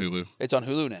It's on Hulu. It's on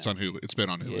Hulu now. It's on Hulu. It's been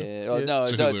on Hulu. Yeah. Oh, Yeah. no,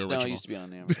 It's a no, Hulu it original. used to be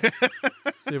on Amazon.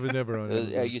 It was never on. It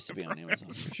Amazon. used to be on Amazon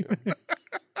for sure.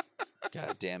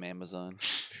 God damn Amazon.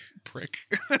 Prick.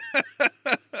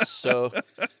 So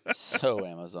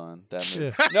Amazon. That movie.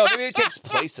 Yeah. No, maybe it takes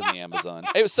place in the Amazon.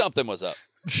 It was something was up.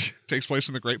 Takes place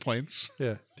in the Great Plains.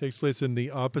 Yeah, takes place in the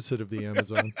opposite of the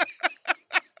Amazon.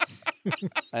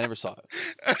 I never saw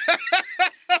it.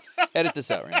 Edit this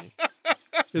out, Randy.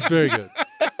 It's very good.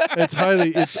 It's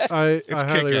highly. I highly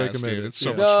kick-ass, recommend dude. it. It's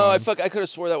so Yeah. much No, fun. I could have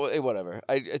swore that was whatever.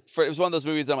 It was one of those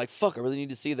movies that I'm like, fuck, I really need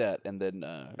to see that, and then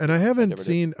And I haven't never did.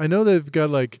 seen. I know they've got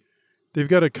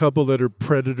a couple that are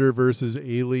Predator versus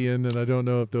Alien, and I don't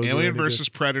know if those are Alien any good. versus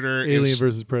Predator Alien is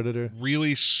versus Predator.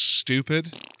 really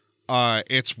stupid.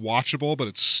 It's watchable, but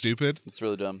it's stupid. it's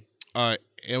really dumb.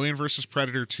 Alien versus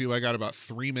Predator 2, I got about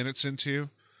 3 minutes into.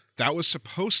 That was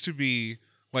supposed to be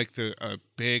like a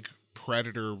big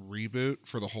Predator reboot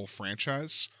for the whole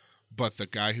franchise, but the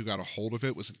guy who got a hold of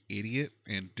it was an idiot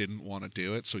and didn't want to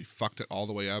do it, so he fucked it all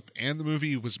the way up. And the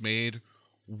movie was made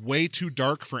way too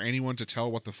dark for anyone to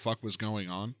tell what the fuck was going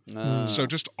on. So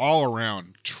just all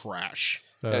around trash.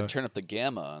 Gotta turn up the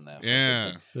gamma on that.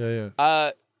 Yeah.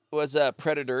 Yeah. Was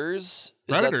Predators? Is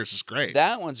Predators is great.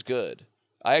 That one's good.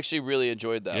 I actually really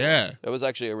enjoyed that. Yeah. one. It was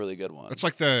actually a really good one. It's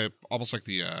like almost like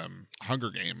the Hunger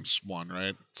Games one,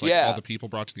 right? It's like Yeah. all the people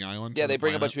brought to the island. Yeah, or they the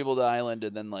bring a planet. bunch of people to the island,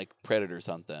 and then like predators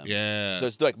hunt them. Yeah. So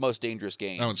it's like most dangerous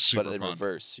game. That one's super but in fun.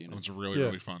 reverse, That was really, Yeah.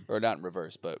 really fun. or not in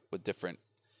reverse, but with different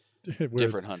Where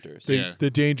different hunters. Yeah.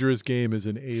 The dangerous game is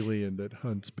an alien that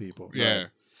hunts people. Yeah.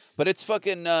 But it's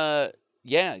fucking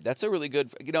yeah, that's a really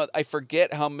good. I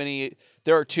forget how many.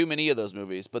 There are too many of those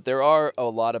movies, but there are a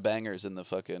lot of bangers in the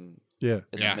fucking Yeah.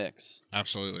 Yeah. the mix.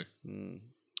 Absolutely.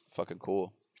 Fucking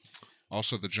cool.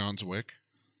 Also, the John's Wick.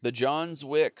 The John's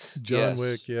Wick. John yes.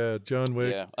 Wick. Yeah. John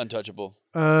Wick. Yeah, untouchable.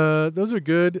 Those are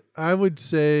good. I would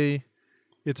say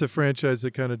it's a franchise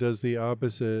that kind of does the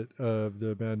opposite of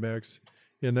the Mad Max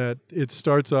in that it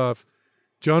starts off.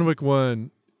 John Wick 1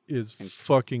 is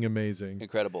fucking amazing.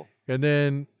 Incredible. And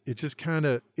then it just kind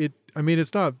of I mean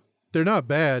it's not they're not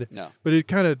bad, No. but it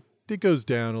it goes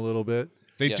down a little bit.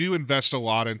 They Yeah. do invest a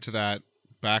lot into that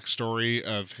backstory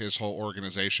of his whole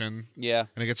organization, Yeah.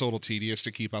 and it gets a little tedious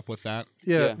to keep up with that.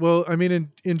 Yeah. Yeah. Well, I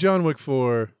mean, in John Wick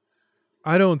 4,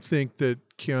 I don't think that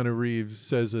Keanu Reeves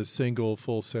says a single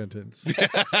full sentence.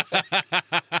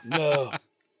 No.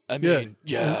 I mean,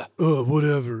 yeah.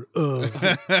 Whatever.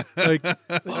 Like,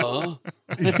 Huh?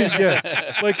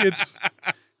 yeah. Like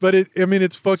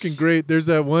it's fucking great. There's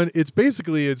that one. It's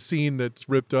basically a scene that's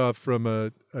ripped off from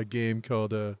a game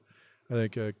called I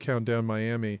think Countdown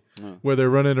Miami, where they're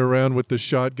running around with the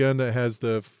shotgun that has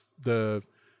the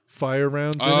fire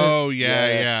rounds in it. Oh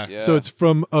yeah, yeah. So it's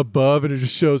from above, and it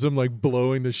just shows them like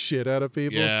blowing the shit out of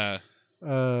people. Yeah.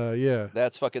 Yeah.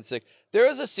 That's fucking sick. There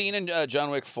is a scene in John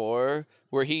Wick 4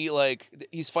 where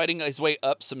he's fighting his way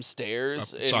up some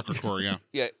stairs. Soccer core, yeah.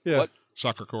 Yeah. Yeah. What?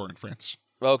 Soccer core in France.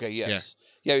 Okay. Yes.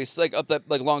 Yeah. He's like up that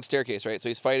like long staircase, right? So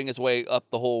he's fighting his way up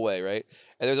the whole way, right?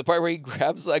 And there's a part where he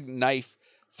grabs like knife.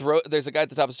 There's a guy at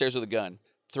the top of the stairs with a gun.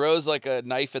 Throws like a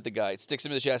knife at the guy. It sticks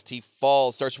him in the chest. He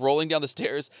falls, starts rolling down the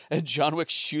stairs, and John Wick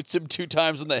shoots him 2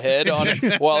 times in the head on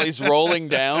him while he's rolling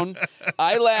down.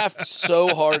 I laughed so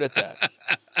hard at that.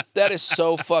 That is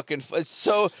so fucking.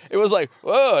 It was like,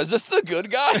 whoa, is this the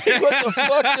good guy? What the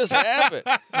fuck just happened,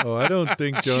 Oh, I don't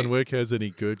think John Wick has any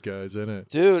good guys in it.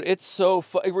 dude? It's so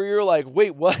where you're like,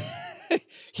 wait, what?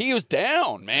 He was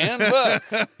down, man.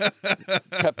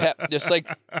 Look, pep, just like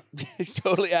he's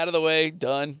totally out of the way,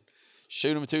 done.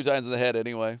 Shoot him 2 times in the head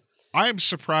anyway. I am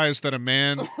surprised that a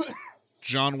man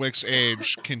John Wick's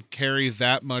age can carry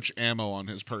that much ammo on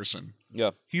his person.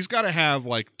 Yeah, He's got to have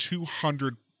like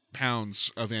 200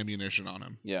 pounds of ammunition on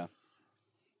him. yeah.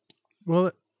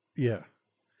 Well, yeah.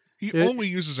 He only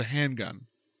uses a handgun.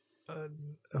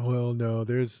 Well, no,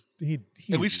 there's he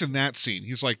At least in that scene,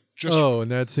 he's like just in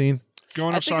that scene.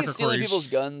 going I up think soccer he's stealing court. people's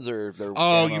guns or their.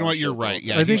 Oh, ammo you know what? and You're shit right. all the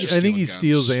Yeah, time. I think just he stealing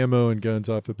steals guns. ammo and guns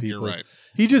off of people. You're right.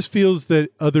 He just feels that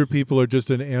other people are just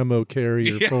an ammo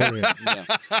carrier for him. Yeah.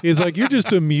 He's like, you're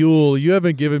just a mule. You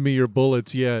haven't given me your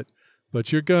bullets yet,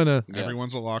 but you're gonna. Yeah.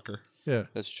 Everyone's a locker. Yeah.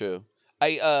 That's true.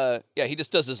 He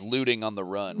just does his looting on the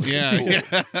run. Which Yeah. is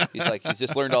cool. He's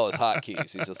just learned all his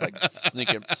hotkeys. He's just like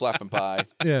sneaking, slapping pie.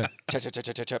 Yeah. Chop, chop, chop,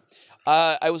 chop, chop, chop.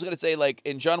 I was gonna say, like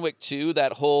in John Wick 2,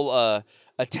 that whole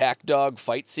attack dog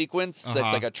fight sequence that's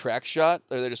like a track shot.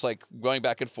 They're just like going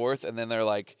back and forth, and then they're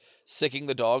like sicking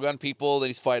the dog on people. Then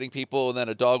he's fighting people, and then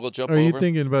a dog will jump Are over. you him.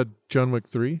 thinking about John Wick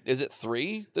 3? Is it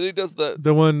 3 that he does the?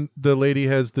 The one the lady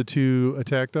has the 2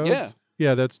 attack dogs? Yeah.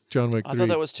 Yeah, that's John Wick 3. I thought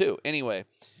that was 2. Anyway,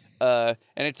 and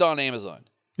it's on Amazon,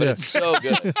 but Yeah. it's so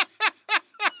good.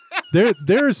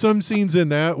 There are some scenes in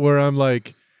that where I'm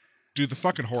like, Dude, the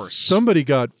fucking horse. somebody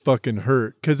got fucking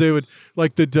hurt because they would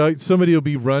like somebody will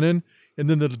be running and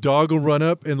then the dog will run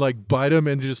up and like bite them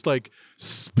and just like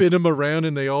spin them around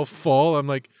and they all fall. I'm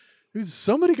like, dude,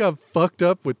 somebody got fucked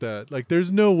up with that. Like,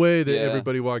 there's no way that Yeah.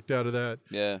 everybody walked out of that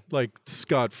Yeah. like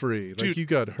scot free. Like, Dude. you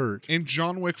got hurt. In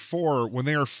John Wick 4, when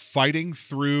they are fighting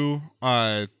through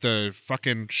the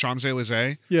fucking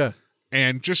Champs-Elysees, Yeah.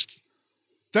 and just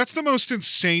that's the most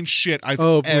insane shit I've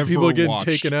Oh, ever when people are getting watched.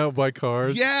 taken out by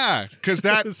cars. Yeah, because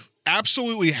that Yes.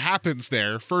 absolutely happens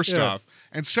there. First Yeah. off,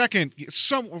 and second,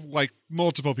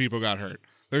 multiple people got hurt.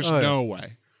 There's Oh, yeah. no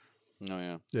way. Oh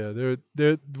yeah. Yeah.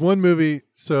 They're one movie.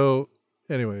 So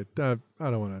anyway, I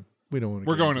don't want to. We don't want to.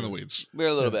 We're going in the weeds. We're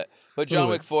a little Yeah. bit. But Little John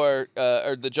Wick 4,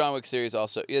 or the John Wick series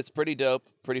also, it's pretty dope,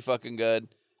 pretty fucking good.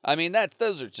 I mean,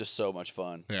 those are just so much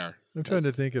fun. They are. I'm trying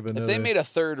to think of another. If they made a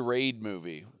third Raid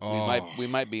movie, Oh. we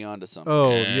might be onto something.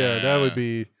 Oh yeah, that would Yeah.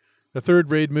 be a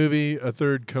third Raid movie, a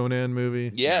third Conan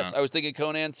movie. Yes, Yeah. I was thinking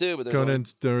Conan too, but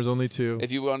There was only 2.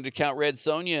 if you wanted to count Red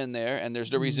Sonja in there, and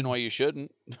there's no reason why you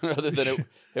shouldn't, other than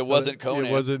it wasn't Conan.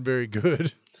 It wasn't very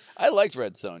good. I liked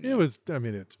Red Sonja. It was. I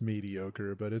mean, it's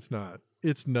mediocre, but it's not.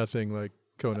 It's nothing like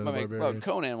Conan the well, Barbarian.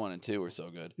 Conan 1 and 2 were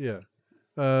so good. Yeah.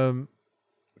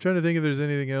 Trying to think if there's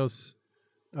anything else.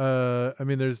 I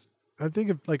mean, I think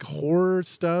of like horror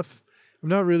stuff. I'm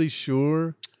not really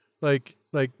sure. Like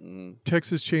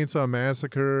Texas Chainsaw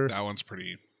Massacre. That one's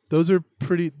pretty. Those are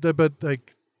pretty. But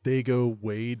like they go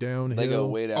way downhill. They go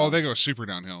way down. Oh, they go super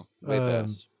downhill. way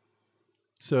fast.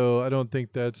 So I don't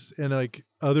think that's and like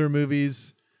other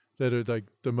movies that are like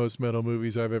the most metal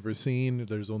movies I've ever seen.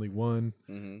 There's only one,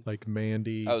 like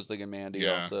Mandy. I was thinking Mandy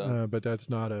Yeah. also. But that's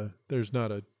not a. There's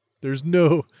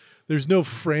no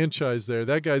franchise there.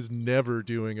 That guy's never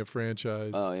doing a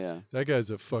franchise. Oh yeah, That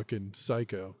guy's a fucking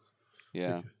psycho.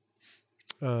 yeah.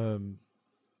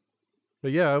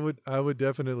 But yeah, I would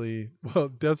definitely. Well,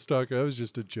 Deathstalker, that was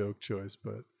just a joke choice,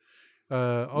 but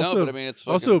Also, no, but I mean, it's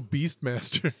fucking also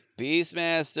Beastmaster.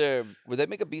 Beastmaster. Would they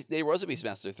make a Beast? There was a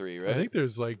Beastmaster 3, right? I think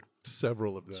there's like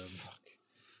several of them. Fuck.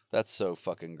 That's so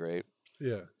fucking great.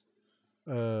 Yeah.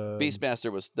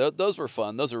 Beastmaster was those were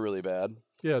fun. Those were really bad.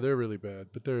 Yeah, they're really bad,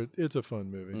 but it's a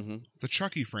fun movie. Mm-hmm. The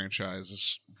Chucky franchise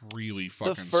is really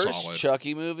fucking The first solid.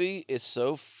 Chucky movie is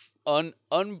so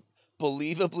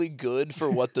unbelievably good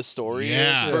for what the story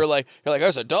Yeah. is. For like, you're like,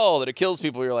 there's a doll that it kills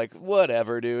people. You're like,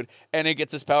 whatever, dude. And it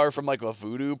gets its power from like a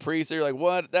voodoo priest. So you're like,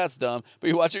 what? That's dumb. But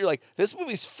you watch it, you're like, this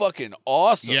movie's fucking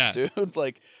awesome, Yeah. dude.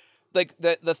 Like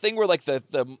the thing where like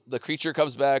the creature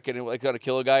comes back and it like gotta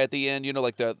kill a guy at the end, you know,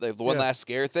 like the one Yeah. last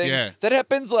scare thing. Yeah. That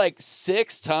happens like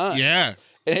 6 times. Yeah.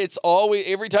 And it's always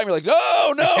every time you're like,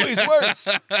 no, he's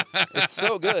worse. It's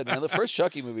so good, man. The first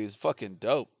Chucky movie is fucking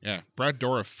dope. Yeah. Brad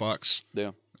Dourif fucks.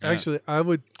 Yeah. Yeah. Actually, I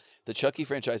would. The Chucky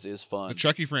franchise is fun. The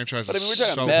Chucky franchise but I is mean, we're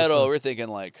talking so metal. fun. We're thinking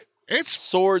like It's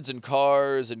swords and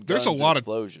cars and there's guns a lot and of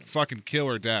explosions. fucking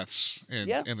killer deaths in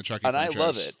the Chucky and franchise. I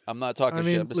love it. I'm not talking I shit.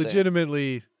 mean, I'm just saying.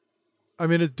 legitimately. I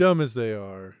mean, as dumb as they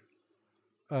are,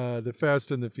 the Fast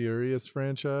and the Furious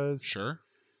franchise. Sure.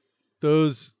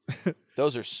 Those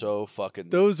Those are so fucking.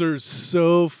 those are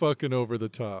so fucking over the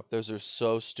top. Those are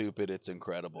so stupid. It's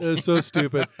incredible. They're so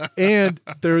stupid. And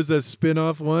there's a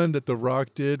spin-off one that The Rock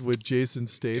did with Jason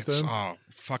It's Statham.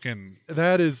 fucking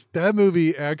That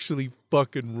movie actually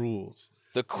fucking rules.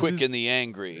 The quick is- and the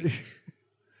angry.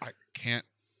 I can't.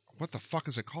 What the fuck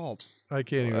is it called? I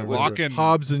can't even Rock remember. and-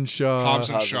 Hobbs and Shaw. Hobbs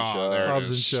and Hobbs and Shaw. Shaw. There Hobbs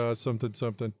it and is. Shaw,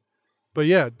 something. But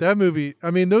yeah, that movie. I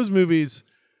mean, those movies.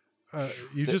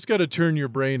 You just got to turn your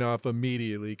brain off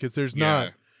immediately because there's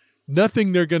Yeah.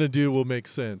 nothing they're gonna do will make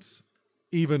sense,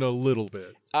 even a little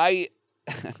bit.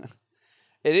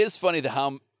 It is funny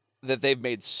that they've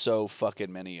made so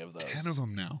fucking many of those. 10 of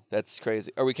them now. That's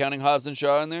crazy. Are we counting Hobbs and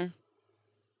Shaw in there?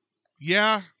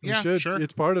 Yeah. You Yeah. should. Sure.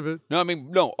 It's part of it. No, I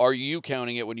mean, no. Are you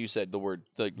counting it when you said the word?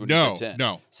 Like, when No. you said 10?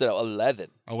 No. You said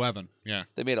 11. 11. Yeah.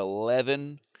 They made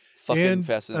 11 fucking And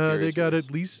Fast and the Furious they got movies.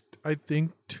 at least I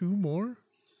think 2 more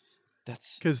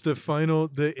That's because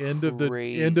the end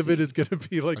of it is going to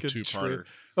be like A a two-parter.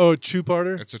 Oh, a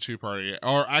two-parter. It's a 2-parter.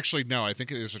 Or actually, no. I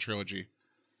think it is a trilogy.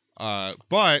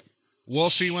 But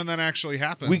we'll see when that actually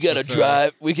happens. we gotta with the-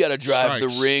 drive. We gotta drive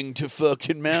strikes. the ring to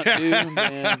fucking Mount Doom,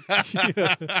 man.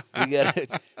 We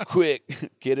gotta quick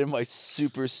get in my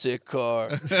super sick car.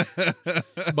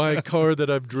 My car that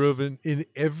I've driven in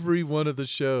every one of the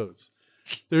shows.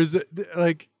 There's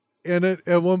like, and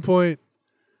at one point,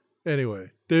 anyway,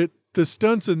 the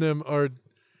stunts in them are,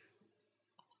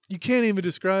 you can't even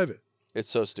describe it. It's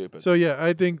so stupid. So yeah,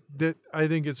 I think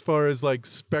as far as like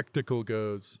spectacle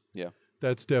goes, Yeah.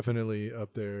 that's definitely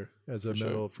up there as a For sure.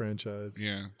 metal franchise.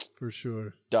 Yeah. For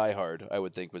sure. Die Hard, I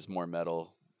would think, was more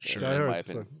metal. Sure. Die in my Hard's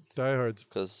opinion, Die Hard's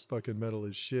because fucking metal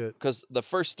as shit. the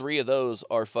first 3 of those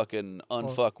are fucking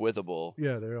unfuckwithable.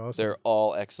 Yeah, they're awesome. They're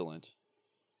all excellent.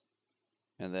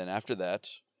 And then after that,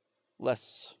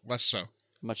 less, Less so.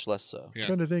 much less so. Yeah.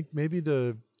 trying to think, maybe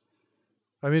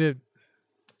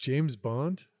James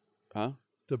Bond, Huh?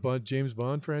 the James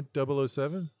Bond friend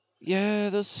 007. Yeah,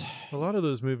 those. A lot of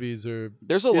those movies are.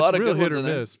 There's a it's lot of real good hit ones or in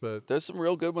there. miss, but There's some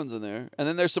real good ones in there, and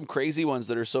then there's some crazy ones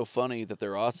that are so funny that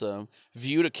they're awesome.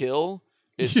 View to Kill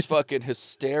is fucking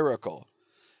hysterical.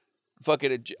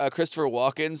 Fucking Christopher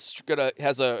Walken's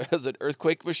has an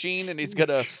earthquake machine, and he's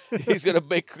gonna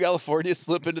make California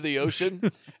slip into the ocean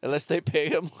unless they pay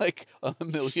him like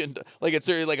 $1 million. Like it's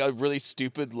really like a really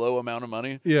stupid low amount of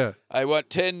money. yeah, I want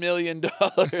 $10 million or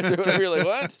whatever. You're like,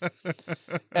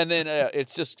 what? And then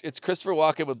it's Christopher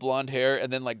Walken with blonde hair,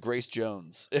 and then like Grace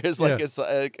Jones. It's like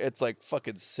Yeah. it's like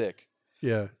fucking sick.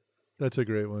 yeah, that's a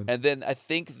great one. And then I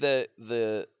think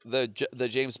the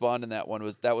James Bond in that one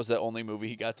was the only movie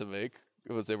he got to make.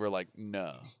 They were like,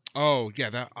 no. Oh, yeah.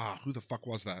 That. Who the fuck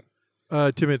was that?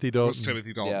 Timothy It was Dalton.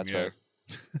 Timothy Dalton. Yeah, that's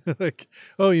right. Like,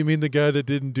 oh, you mean the guy that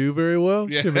didn't do very well?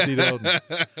 Yeah. Timothy Dalton.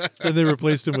 Then they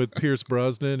replaced him with Pierce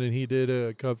Brosnan, and he did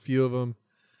a few of them.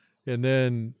 And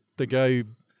then the guy,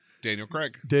 Daniel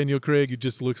Craig. Daniel Craig, who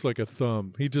just looks like a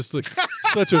thumb. He just looks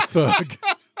such a thug.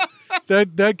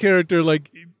 That character, like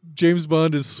James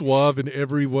Bond, is suave in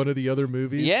every one of the other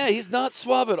movies. Yeah, he's not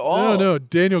suave at all. No,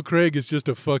 Daniel Craig is just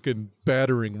a fucking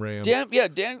battering ram.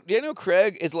 Daniel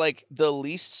Craig is like the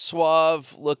least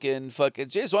suave looking fucking.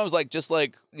 James Bond was like just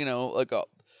like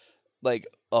like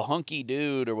a hunky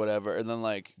dude or whatever, and then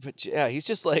but yeah, he's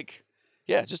just like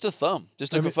just a thumb,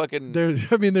 just like a fucking. There's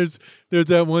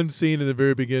that one scene in the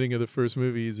very beginning of the first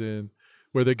movie he's in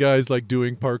where the guy's like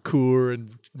doing parkour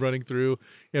and running through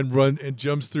and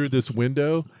jumps through this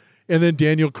window, and then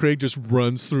Daniel Craig just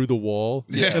runs through the wall.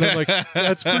 Yeah. And I'm like,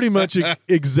 that's pretty much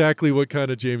exactly what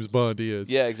kind of James Bond he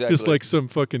is. Yeah, exactly. Just like some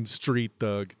fucking street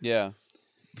thug. Yeah.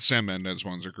 The Sam Mendes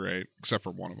ones are great, except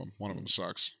for one of them. One of them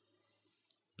sucks.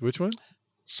 Which one?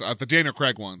 So, the Daniel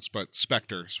Craig ones, but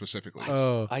Spectre specifically.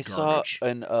 Oh, I Garbage.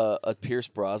 saw a Pierce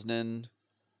Brosnan.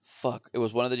 Fuck, it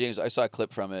was one of the James. I saw a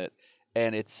clip from it,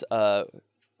 and it's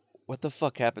what the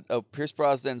fuck happened? Oh, Pierce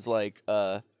Brosnan's like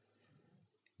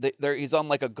he's on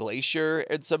like a glacier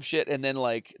and some shit, and then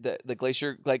like the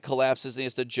glacier like collapses and he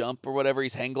has to jump or whatever.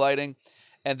 He's hang gliding,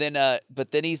 and then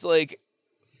but then he's like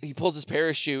he pulls his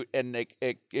parachute and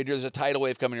there's a tidal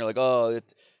wave coming. You're like, oh,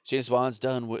 James Bond's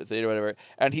done with it or whatever,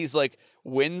 and he's like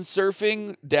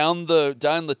windsurfing down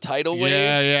the tidal wave.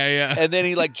 Yeah. And then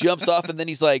he like jumps off, and then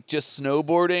he's like just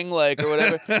snowboarding, like or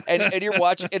whatever. And you're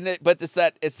watching, but it's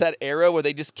that era where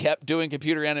they just kept doing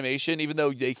computer animation, even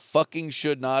though they fucking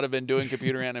should not have been doing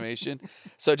computer animation.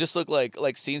 So it just looked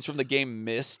like scenes from the game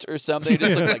Myst or something. It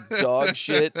just looked like dog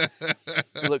shit.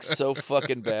 It looks so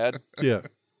fucking bad, yeah.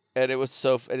 and it's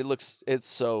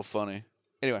so funny.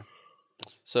 Anyway,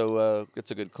 so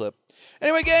it's a good clip.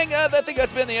 Anyway, gang, I think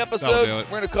that's been the episode. That'll do it.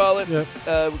 We're going to call it.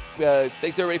 Yep.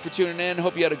 Thanks, everybody, for tuning in.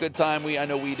 Hope you had a good time. I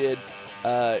know we did.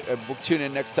 We'll tune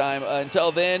in next time.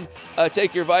 Until then,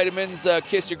 take your vitamins,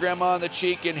 kiss your grandma on the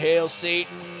cheek, and hail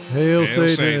Satan. Hail Hail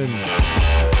Satan. Satan.